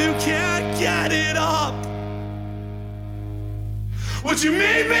bastard who can't get it up. Would you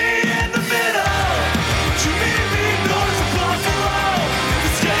meet me in the middle? Would you meet me north of Buffalo?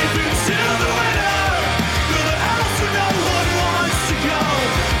 Escaping till the winter, build a house where no one wants to go.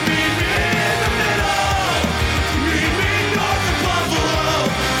 Meet me in the middle. Meet me north of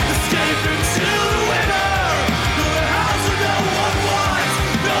Buffalo. Escaping till the winter, build a house where no one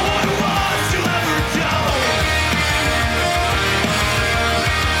wants to ever go.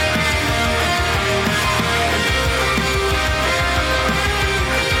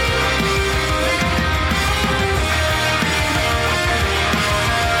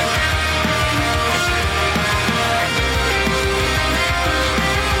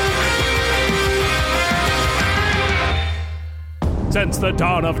 Since the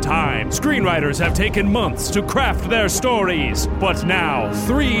dawn of time, screenwriters have taken months to craft their stories. But now,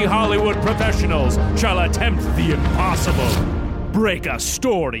 3 Hollywood professionals shall attempt the impossible. Break a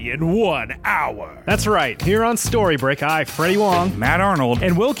story in 1 hour. That's right. Here on Story Break, I, Freddie Wong, Matt Arnold,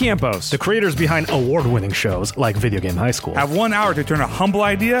 and Will Campos, the creators behind award-winning shows like Video Game High School, have 1 hour to turn a humble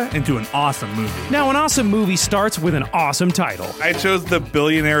idea into an awesome movie. Now, an awesome movie starts with an awesome title. I chose The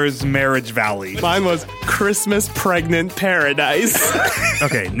Billionaire's Marriage Valley. Mine was Christmas Pregnant Paradise.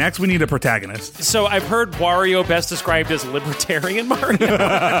 Okay, next we need a protagonist. So I've heard Wario best described as libertarian Mario.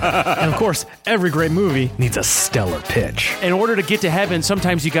 And of course, every great movie needs a stellar pitch. In order to get to heaven,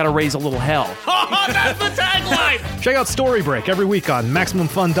 sometimes you gotta raise a little hell. That's the tagline! Check out Story Break every week on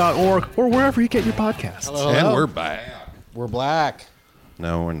MaximumFun.org or wherever you get your podcasts. And we're back. We're black.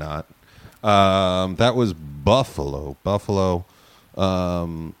 No, we're not. That was Buffalo.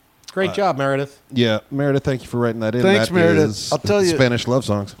 Great job, Meredith. Yeah, Meredith, thank you for writing that in. Thanks, That Meredith. is I'll tell you- Spanish love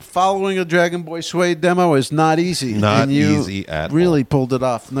songs. Following a Dragon Boy Suede demo is not easy. Not and you easy at really pulled it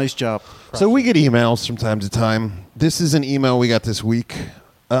off. Nice job. So we get emails from time to time. This is an email we got this week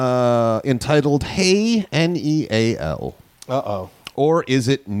entitled Hey, N-E-A-L. Uh-oh. Or is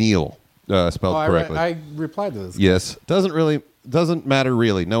it Neil, spelled correctly? I replied to this. Yes. Doesn't matter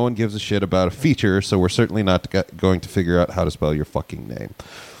really. No one gives a shit about a feature, so we're certainly not going to figure out how to spell your fucking name.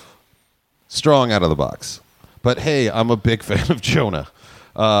 Strong out of the box. But hey, I'm a big fan of Jonah.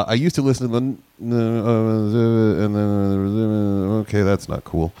 I used to listen to okay, that's not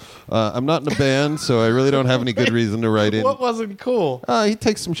cool. I'm not in a band, so I really don't have any good reason to write in. What wasn't cool? He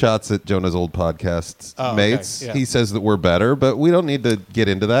takes some shots at Jonah's old podcasts mates. Okay, yeah. He says that we're better, but we don't need to get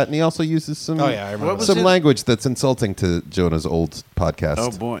into that. And he also uses some I remember. some language that's insulting to Jonah's old podcast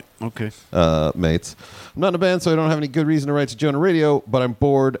Oh, boy. Okay. mates. I'm not in a band, so I don't have any good reason to write to Jonah Radio, but I'm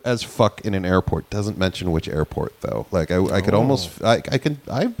bored as fuck in an airport. Doesn't mention which airport, though. Like, I could almost...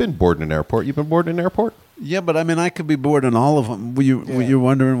 I've been bored in an airport. You've been bored in an airport? Yeah, but I mean, I could be bored in all of them. Were you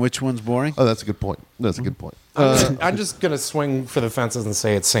wondering which one's boring? Oh, that's a good point. That's a good point. I'm just going to swing for the fences and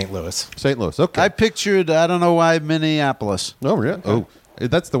say it's St. Louis. St. Louis, okay. I pictured, I don't know why, Minneapolis. Oh, yeah. Oh,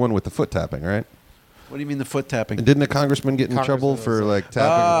 that's the one with the foot tapping, right? What do you mean the foot tapping? And didn't a congressman get in trouble for, like,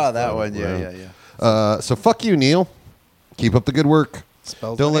 tapping? Oh, that one. Yeah. So fuck you, Neil. Keep up the good work.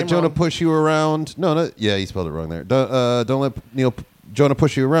 Spelled Don't my let name Jonah wrong. push you around. No, yeah, he spelled it wrong there. Don't let Jonah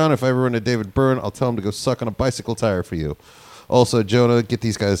push you around. If I ever run into David Byrne, I'll tell him to go suck on a bicycle tire for you. Also, Jonah, get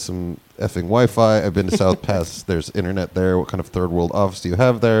these guys some effing Wi-Fi. I've been to South Pass. There's internet there. What kind of third world office do you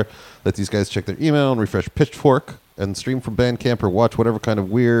have there? Let these guys check their email and refresh Pitchfork and stream from Bandcamp or watch whatever kind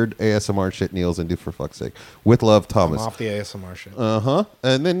of weird ASMR shit Neil's into, for fuck's sake. With love, I'm Thomas. off the ASMR shit. Uh-huh.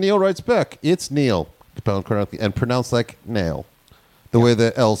 And then Neil writes back, it's Neil, spelled correctly, and pronounced like nail. The way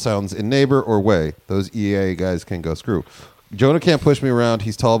the L sounds in neighbor or way. Those EA guys can go screw. Jonah can't push me around.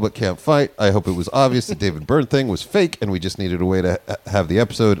 He's tall but can't fight. I hope it was obvious the David Byrne thing was fake and we just needed a way to have the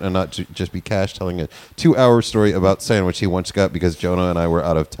episode and not just be Cash telling a 2-hour story about sandwich he once got because Jonah and I were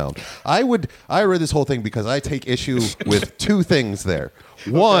out of town. I read this whole thing because I take issue with 2 things there.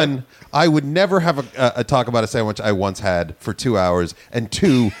 One, I would never have a talk about a sandwich I once had for 2 hours. And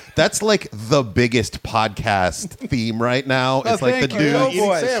 2, that's like the biggest podcast theme right now. It's like the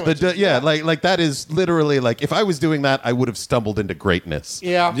dude. Like that is literally like if I was doing that, I would have stumbled into greatness.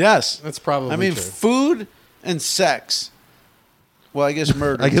 Yeah. Yes. That's probably I mean, true. food and sex. Well, I guess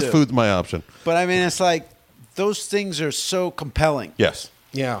murder, I guess too. food's my option. But I mean, it's like those things are so compelling. Yes.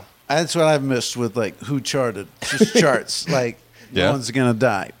 Yeah. That's what I've missed with, like, Who Charted. Just charts. Like, Yeah. no one's going to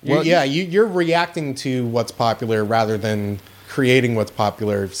die. You're reacting to what's popular rather than creating what's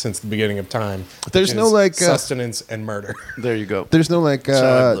popular since the beginning of time. There's which no, is like, sustenance and murder. There you go. There's no like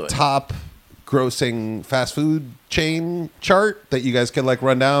So I blew it. top grossing fast food chain chart that you guys could like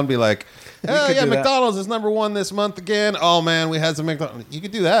run down and be like, oh could yeah, do that. McDonald's is number 1 this month again. Oh man, we had some McDonald's. You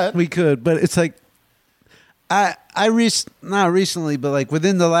could do that. We could, but it's like not recently, but like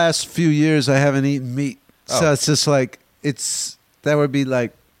within the last few years, I haven't eaten meat. So Oh. it's just like that would be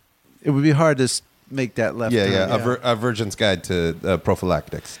like it would be hard to make that left. Yeah. turn. A Virgin's Guide to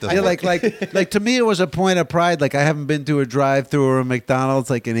Prophylactics. I feel like to me it was a point of pride. Like I haven't been to a drive-through or a McDonald's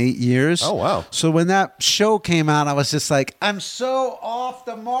like in 8 years. Oh, wow. So when that show came out, I was just like, I'm so off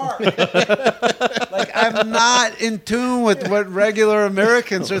the mark. Like I'm not in tune with what regular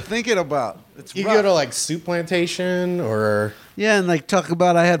Americans are thinking about. It's You rough. go to like Soup Plantation or Yeah, and like talk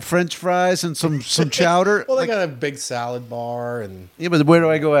about I had French fries and some chowder. well, they Like, got a big salad bar and yeah, but where do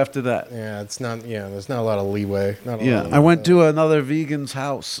I go after that? yeah, it's not there's not a lot of leeway. Not a Yeah, lot of, I went to another vegan's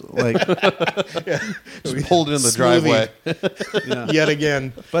house, like, just pulled it in the driveway. yet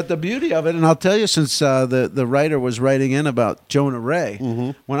again. but the beauty of it, and I'll tell you, since the writer was writing in about Jonah Ray,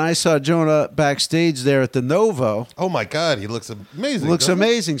 when I saw Jonah backstage there at the Novo, Oh my God, he looks amazing. looks doesn't he?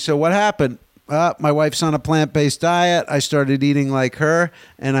 amazing. So what happened? My wife's on a plant-based diet. I started eating like her,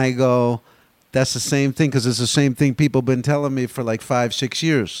 and I go, that's the same thing because it's the same thing people have been telling me for like 5-6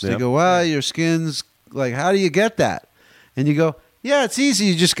 years. They Yep. go, well, your skin's like, how do you get that? And you go, yeah, it's easy.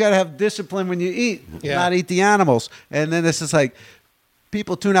 You just got to have discipline when you eat, Yeah. not eat the animals. And then this is like,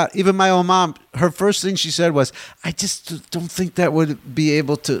 people tune out. Even my own mom, her first thing she said was, I just don't think that would be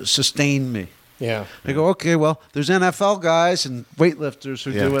able to sustain me. Yeah. I go, okay, well, there's NFL guys and weightlifters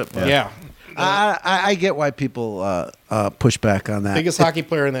who Yeah. do it. But Yeah. I get why people push back on that. Biggest hockey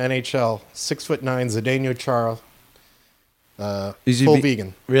player in the NHL, 6'9", Zdeno Chara. Is he Full ve-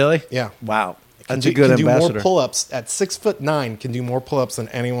 vegan. Really? Yeah. Wow. Can That's do, a good can do more ambassador. pull-ups at 6'9". Can do more pull-ups than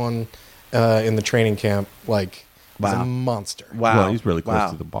anyone in the training camp. Like, he's Wow. a monster. Wow. Well, he's really close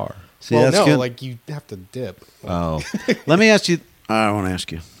Wow. to the bar. See, well, that's no, good. like you have to dip. Oh, Let me ask you. I want to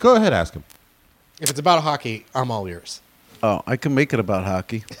ask you. go ahead, ask him. If it's about hockey, I'm all ears. Oh, I can make it about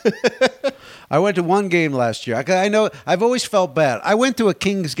hockey. I went to one game last year. I know I've always felt bad. I went to a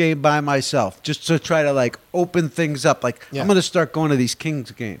Kings game by myself just to try to like open things up. Like Yeah. I'm going to start going to these Kings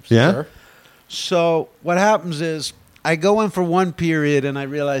games. Yeah. Sure. So what happens is I go in for one period and I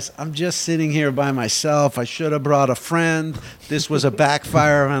realize I'm just sitting here by myself. I should have brought a friend. This was a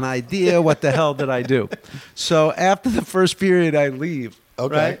backfire of an idea. What the hell did I do? So after the first period, I leave.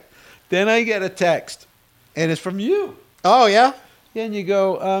 Okay. Right? Then I get a text, and it's from you. Oh, yeah? And you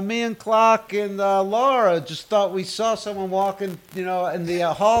go, me and Clark and Laura just thought we saw someone walking, in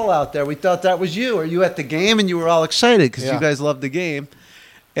the hall out there. We thought that was you. Are you at the game? And you were all excited because Yeah. you guys loved the game.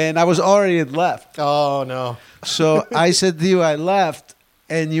 And I was already had left. Oh, no. So I said to you, I left,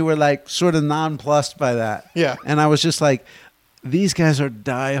 and you were like sort of nonplussed by that. Yeah. And I was just like, these guys are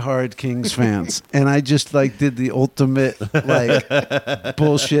diehard Kings fans. And I just like did the ultimate like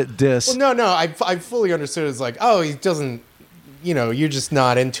bullshit diss. Well, no. I fully understood. It's like, oh, he doesn't, you're just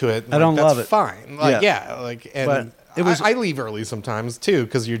not into it. I don't Like, love that's it. fine. Like, Yeah. and But it was- I leave early sometimes, too,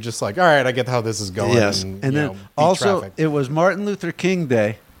 because you're just like, all right, I get how this is going. Yes. And, And you then know, beat also, traffic. it was Martin Luther King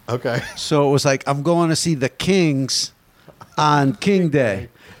Day. Okay. So it was like, I'm going to see the Kings on King Day.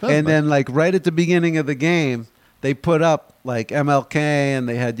 And then, like, right at the beginning of the game, they put up, like, MLK, and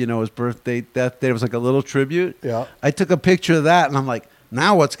they had, his birthday. That there was, like, a little tribute. Yeah. I took a picture of that, and I'm like,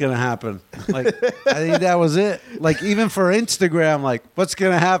 now what's going to happen? Like, I think that was it. Like, even for Instagram, like, what's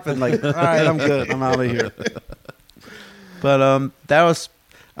going to happen? Like, all right, I'm good. I'm out of here. But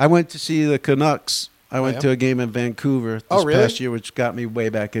I went to see the Canucks. I went yeah? to a game in Vancouver this Oh, really? past year, which got me way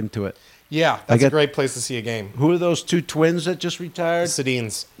back into it. Yeah, I that's get- a great place to see a game. Who are those two twins that just retired?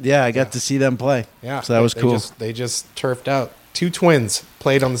 Sedines. Yeah, I got to see them play. Yeah. So that was cool. They just turfed out. 2 twins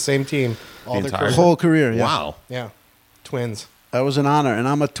played on the same team all The their entire- career. Whole career, yeah. Wow. Yeah. Twins. That was an honor. And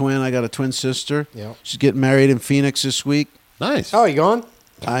I'm a twin. I got a twin sister. Yeah. She's getting married in Phoenix this week. Nice. Oh, you going?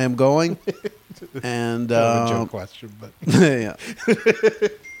 I am going. And Kind of a joke question, but yeah.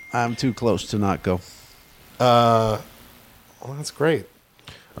 I'm too close to not go. well, that's great.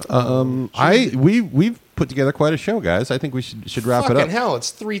 We've put together quite a show, guys. I think we should wrap Fucking it up. hell,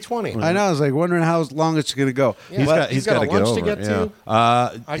 it's 3:20. I know. I was like wondering how long it's going to go. Yeah. He's got got a to get lunch over to get it. to. Yeah.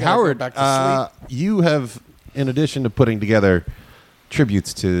 I gotta Howard, go back to you have, in addition to putting together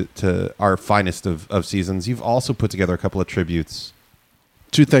tributes to our finest of seasons, you've also put together a couple of tributes.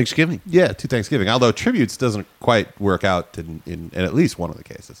 To Thanksgiving. Yeah, to Thanksgiving. Although tributes doesn't quite work out in at least one of the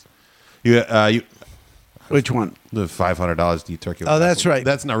cases. You Which one? the $500 to turkey. Oh, that's right.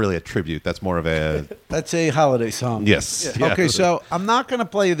 That's not really a tribute. That's more of a That's a holiday song. yes. Yeah. Yeah. Okay, so I'm not going to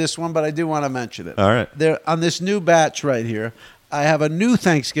play you this one, but I do want to mention it. All right. There on this new batch right here, I have a new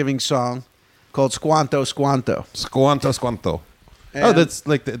Thanksgiving song called Squanto Squanto. Squanto Squanto. And- that's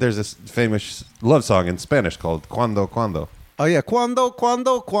like there's this famous love song in Spanish called Cuando Cuando. Oh yeah, Cuando,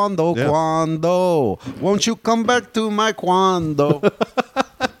 Cuando, Cuando, Yeah. Cuando. Won't you come back to my Cuando?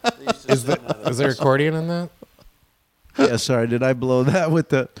 Is there accordion in that? Yeah, sorry, did I blow that with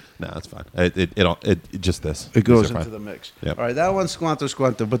the? No, it's fine. It just this. It goes These are into fine. the mix. Yep. All right, that one's Squanto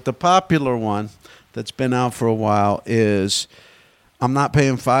Squanto. But the popular one that's been out for a while is I'm not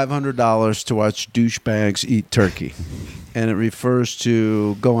paying $500 to watch douchebags eat turkey. And it refers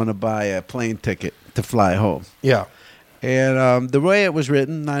to going to buy a plane ticket to fly home. Yeah. And the way it was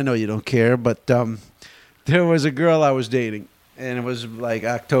written, I know you don't care, but there was a girl I was dating. And it was like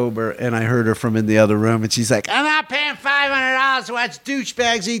October, and I heard her from in the other room, and she's like, I'm not paying $500 to watch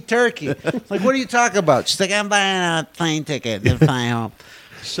douchebags eat turkey. Like, what are you talking about? She's like, I'm buying a plane ticket to fly home.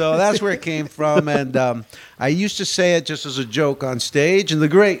 So that's where it came from, and I used to say it just as a joke on stage, and the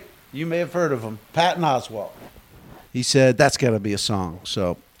great, you may have heard of him, Patton Oswalt. He said, that's got to be a song,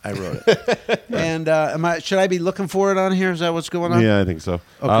 so I wrote it. And should I be looking for it on here? Is that what's going on? Yeah, I think so.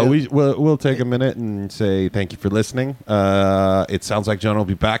 Okay. We'll take a minute and say thank you for listening. It sounds like John will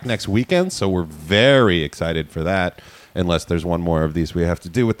be back next weekend, so we're very excited for that. Unless there's one more of these we have to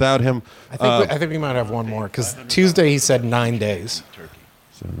do without him. I think we might have one more because Tuesday he said 9 days.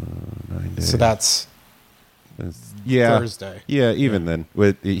 So 9 days. So that's Thursday. Yeah, even then,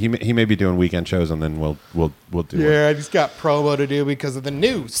 he may be doing weekend shows, and then we'll do it. Yeah, I just got promo to do because of the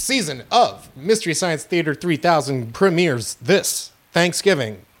new season of Mystery Science Theater 3000 premieres this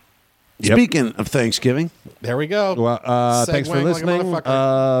Thanksgiving. Yep. Speaking of Thanksgiving, there we go. Well, thanks for Segueing like a listening.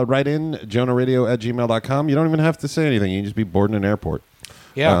 motherfucker. Write in jonahradio@gmail.com. You don't even have to say anything. You can just be bored in an airport.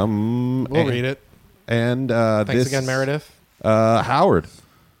 Yeah, we'll read it. And Thanks again, Meredith. Howard.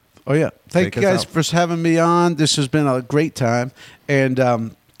 Oh, yeah. Thank Take you us guys out. for having me on. This has been a great time. And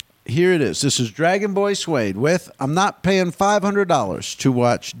here it is. This is Dragon Boy Suede with I'm not paying $500 to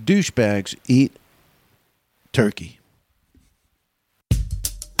watch douchebags eat turkey.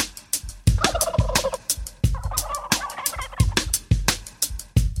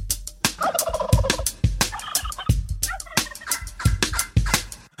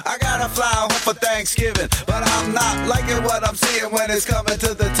 I gotta fly home for Thanksgiving, but I'm not liking what I'm seeing when it's coming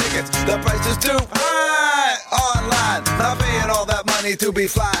to the tickets. The price is too high online. Not paying all that money to be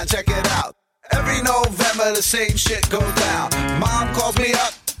flying. Check it out. Every November the same shit goes down. Mom calls me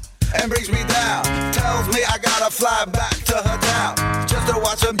up and brings me down. Tells me I gotta fly back to her town just to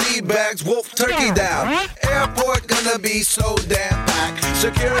watch some D-bags wolf turkey down. Airport gonna be so damn packed.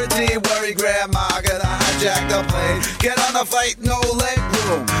 Security worry grandma gonna hijack the plane. Get on the flight, no leg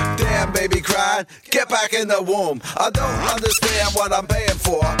room. Damn baby cried, get back in the womb. I don't understand what I'm paying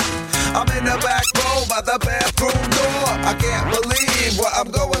for. I'm in the back row by the bathroom door. I can't believe what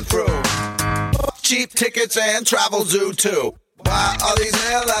I'm going through. Cheap tickets and travel zoo too. Why are these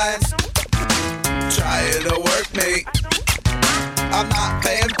airlines trying to work me? I'm not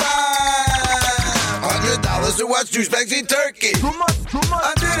paying $500 to watch douchebags eat turkey.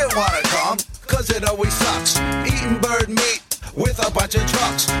 I didn't want to come, cause it always sucks. Eating bird meat with a bunch of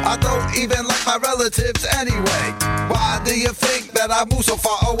trucks. I don't even like my relatives anyway. Why do you think that I move so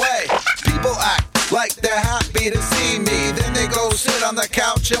far away? People act like they're happy to see me. Then they go sit on the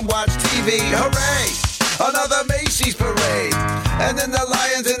couch and watch TV. Hooray! Another Macy's parade. And then the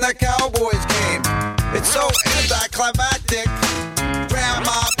Lions and the Cowboys game. It's so anticlimactic.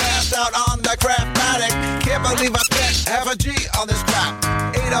 Grandma passed out on the Craftmatic. Can't believe I spent half a G on this crap.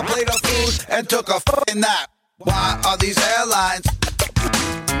 Ate a plate of food and took a fucking nap. Why are these airlines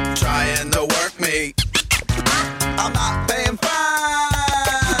trying to work me? I'm not paying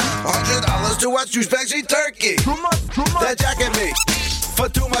 $500 to watch douchebags eat turkey. They're jacking me for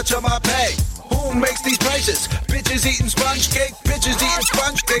too much of my pay. Who makes these prices? Bitches eating sponge cake, bitches eating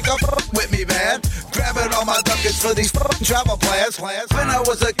sponge cake. Come with me, man. Grabbing all my ducats for these fucking travel plans. When I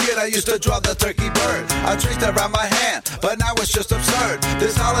was a kid, I used to draw the turkey bird. I traced it around my hand, but now it's just absurd.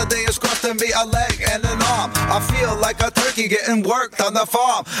 This holiday is costing me a leg and an arm. I feel like a turkey getting worked on the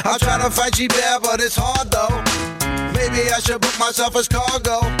farm. I'm trying to fight G-Bear, but it's hard though. Maybe I should book myself as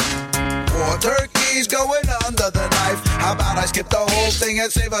cargo. Poor turkeys going under the knife. How about I skip the whole thing and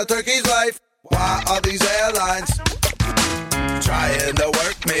save a turkey's life? Why are these airlines trying to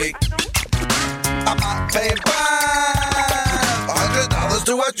work me? I'm not paying $500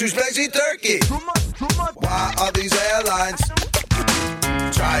 to watch douchebags eat turkey. Why are these airlines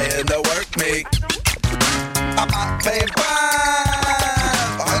trying to work me? I'm not paying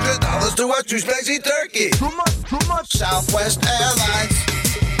 $500 to watch douchebags eat turkey. Southwest Airlines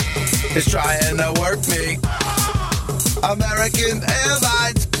is trying to work me. American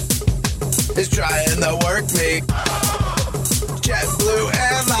Airlines is trying to work me. JetBlue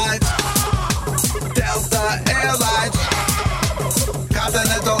Airlines, Delta Airlines,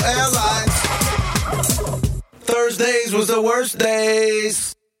 Continental Airlines. Thursdays was the worst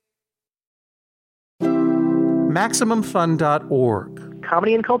days. MaximumFun.org.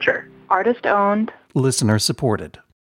 Comedy and culture. Artist owned. Listener supported.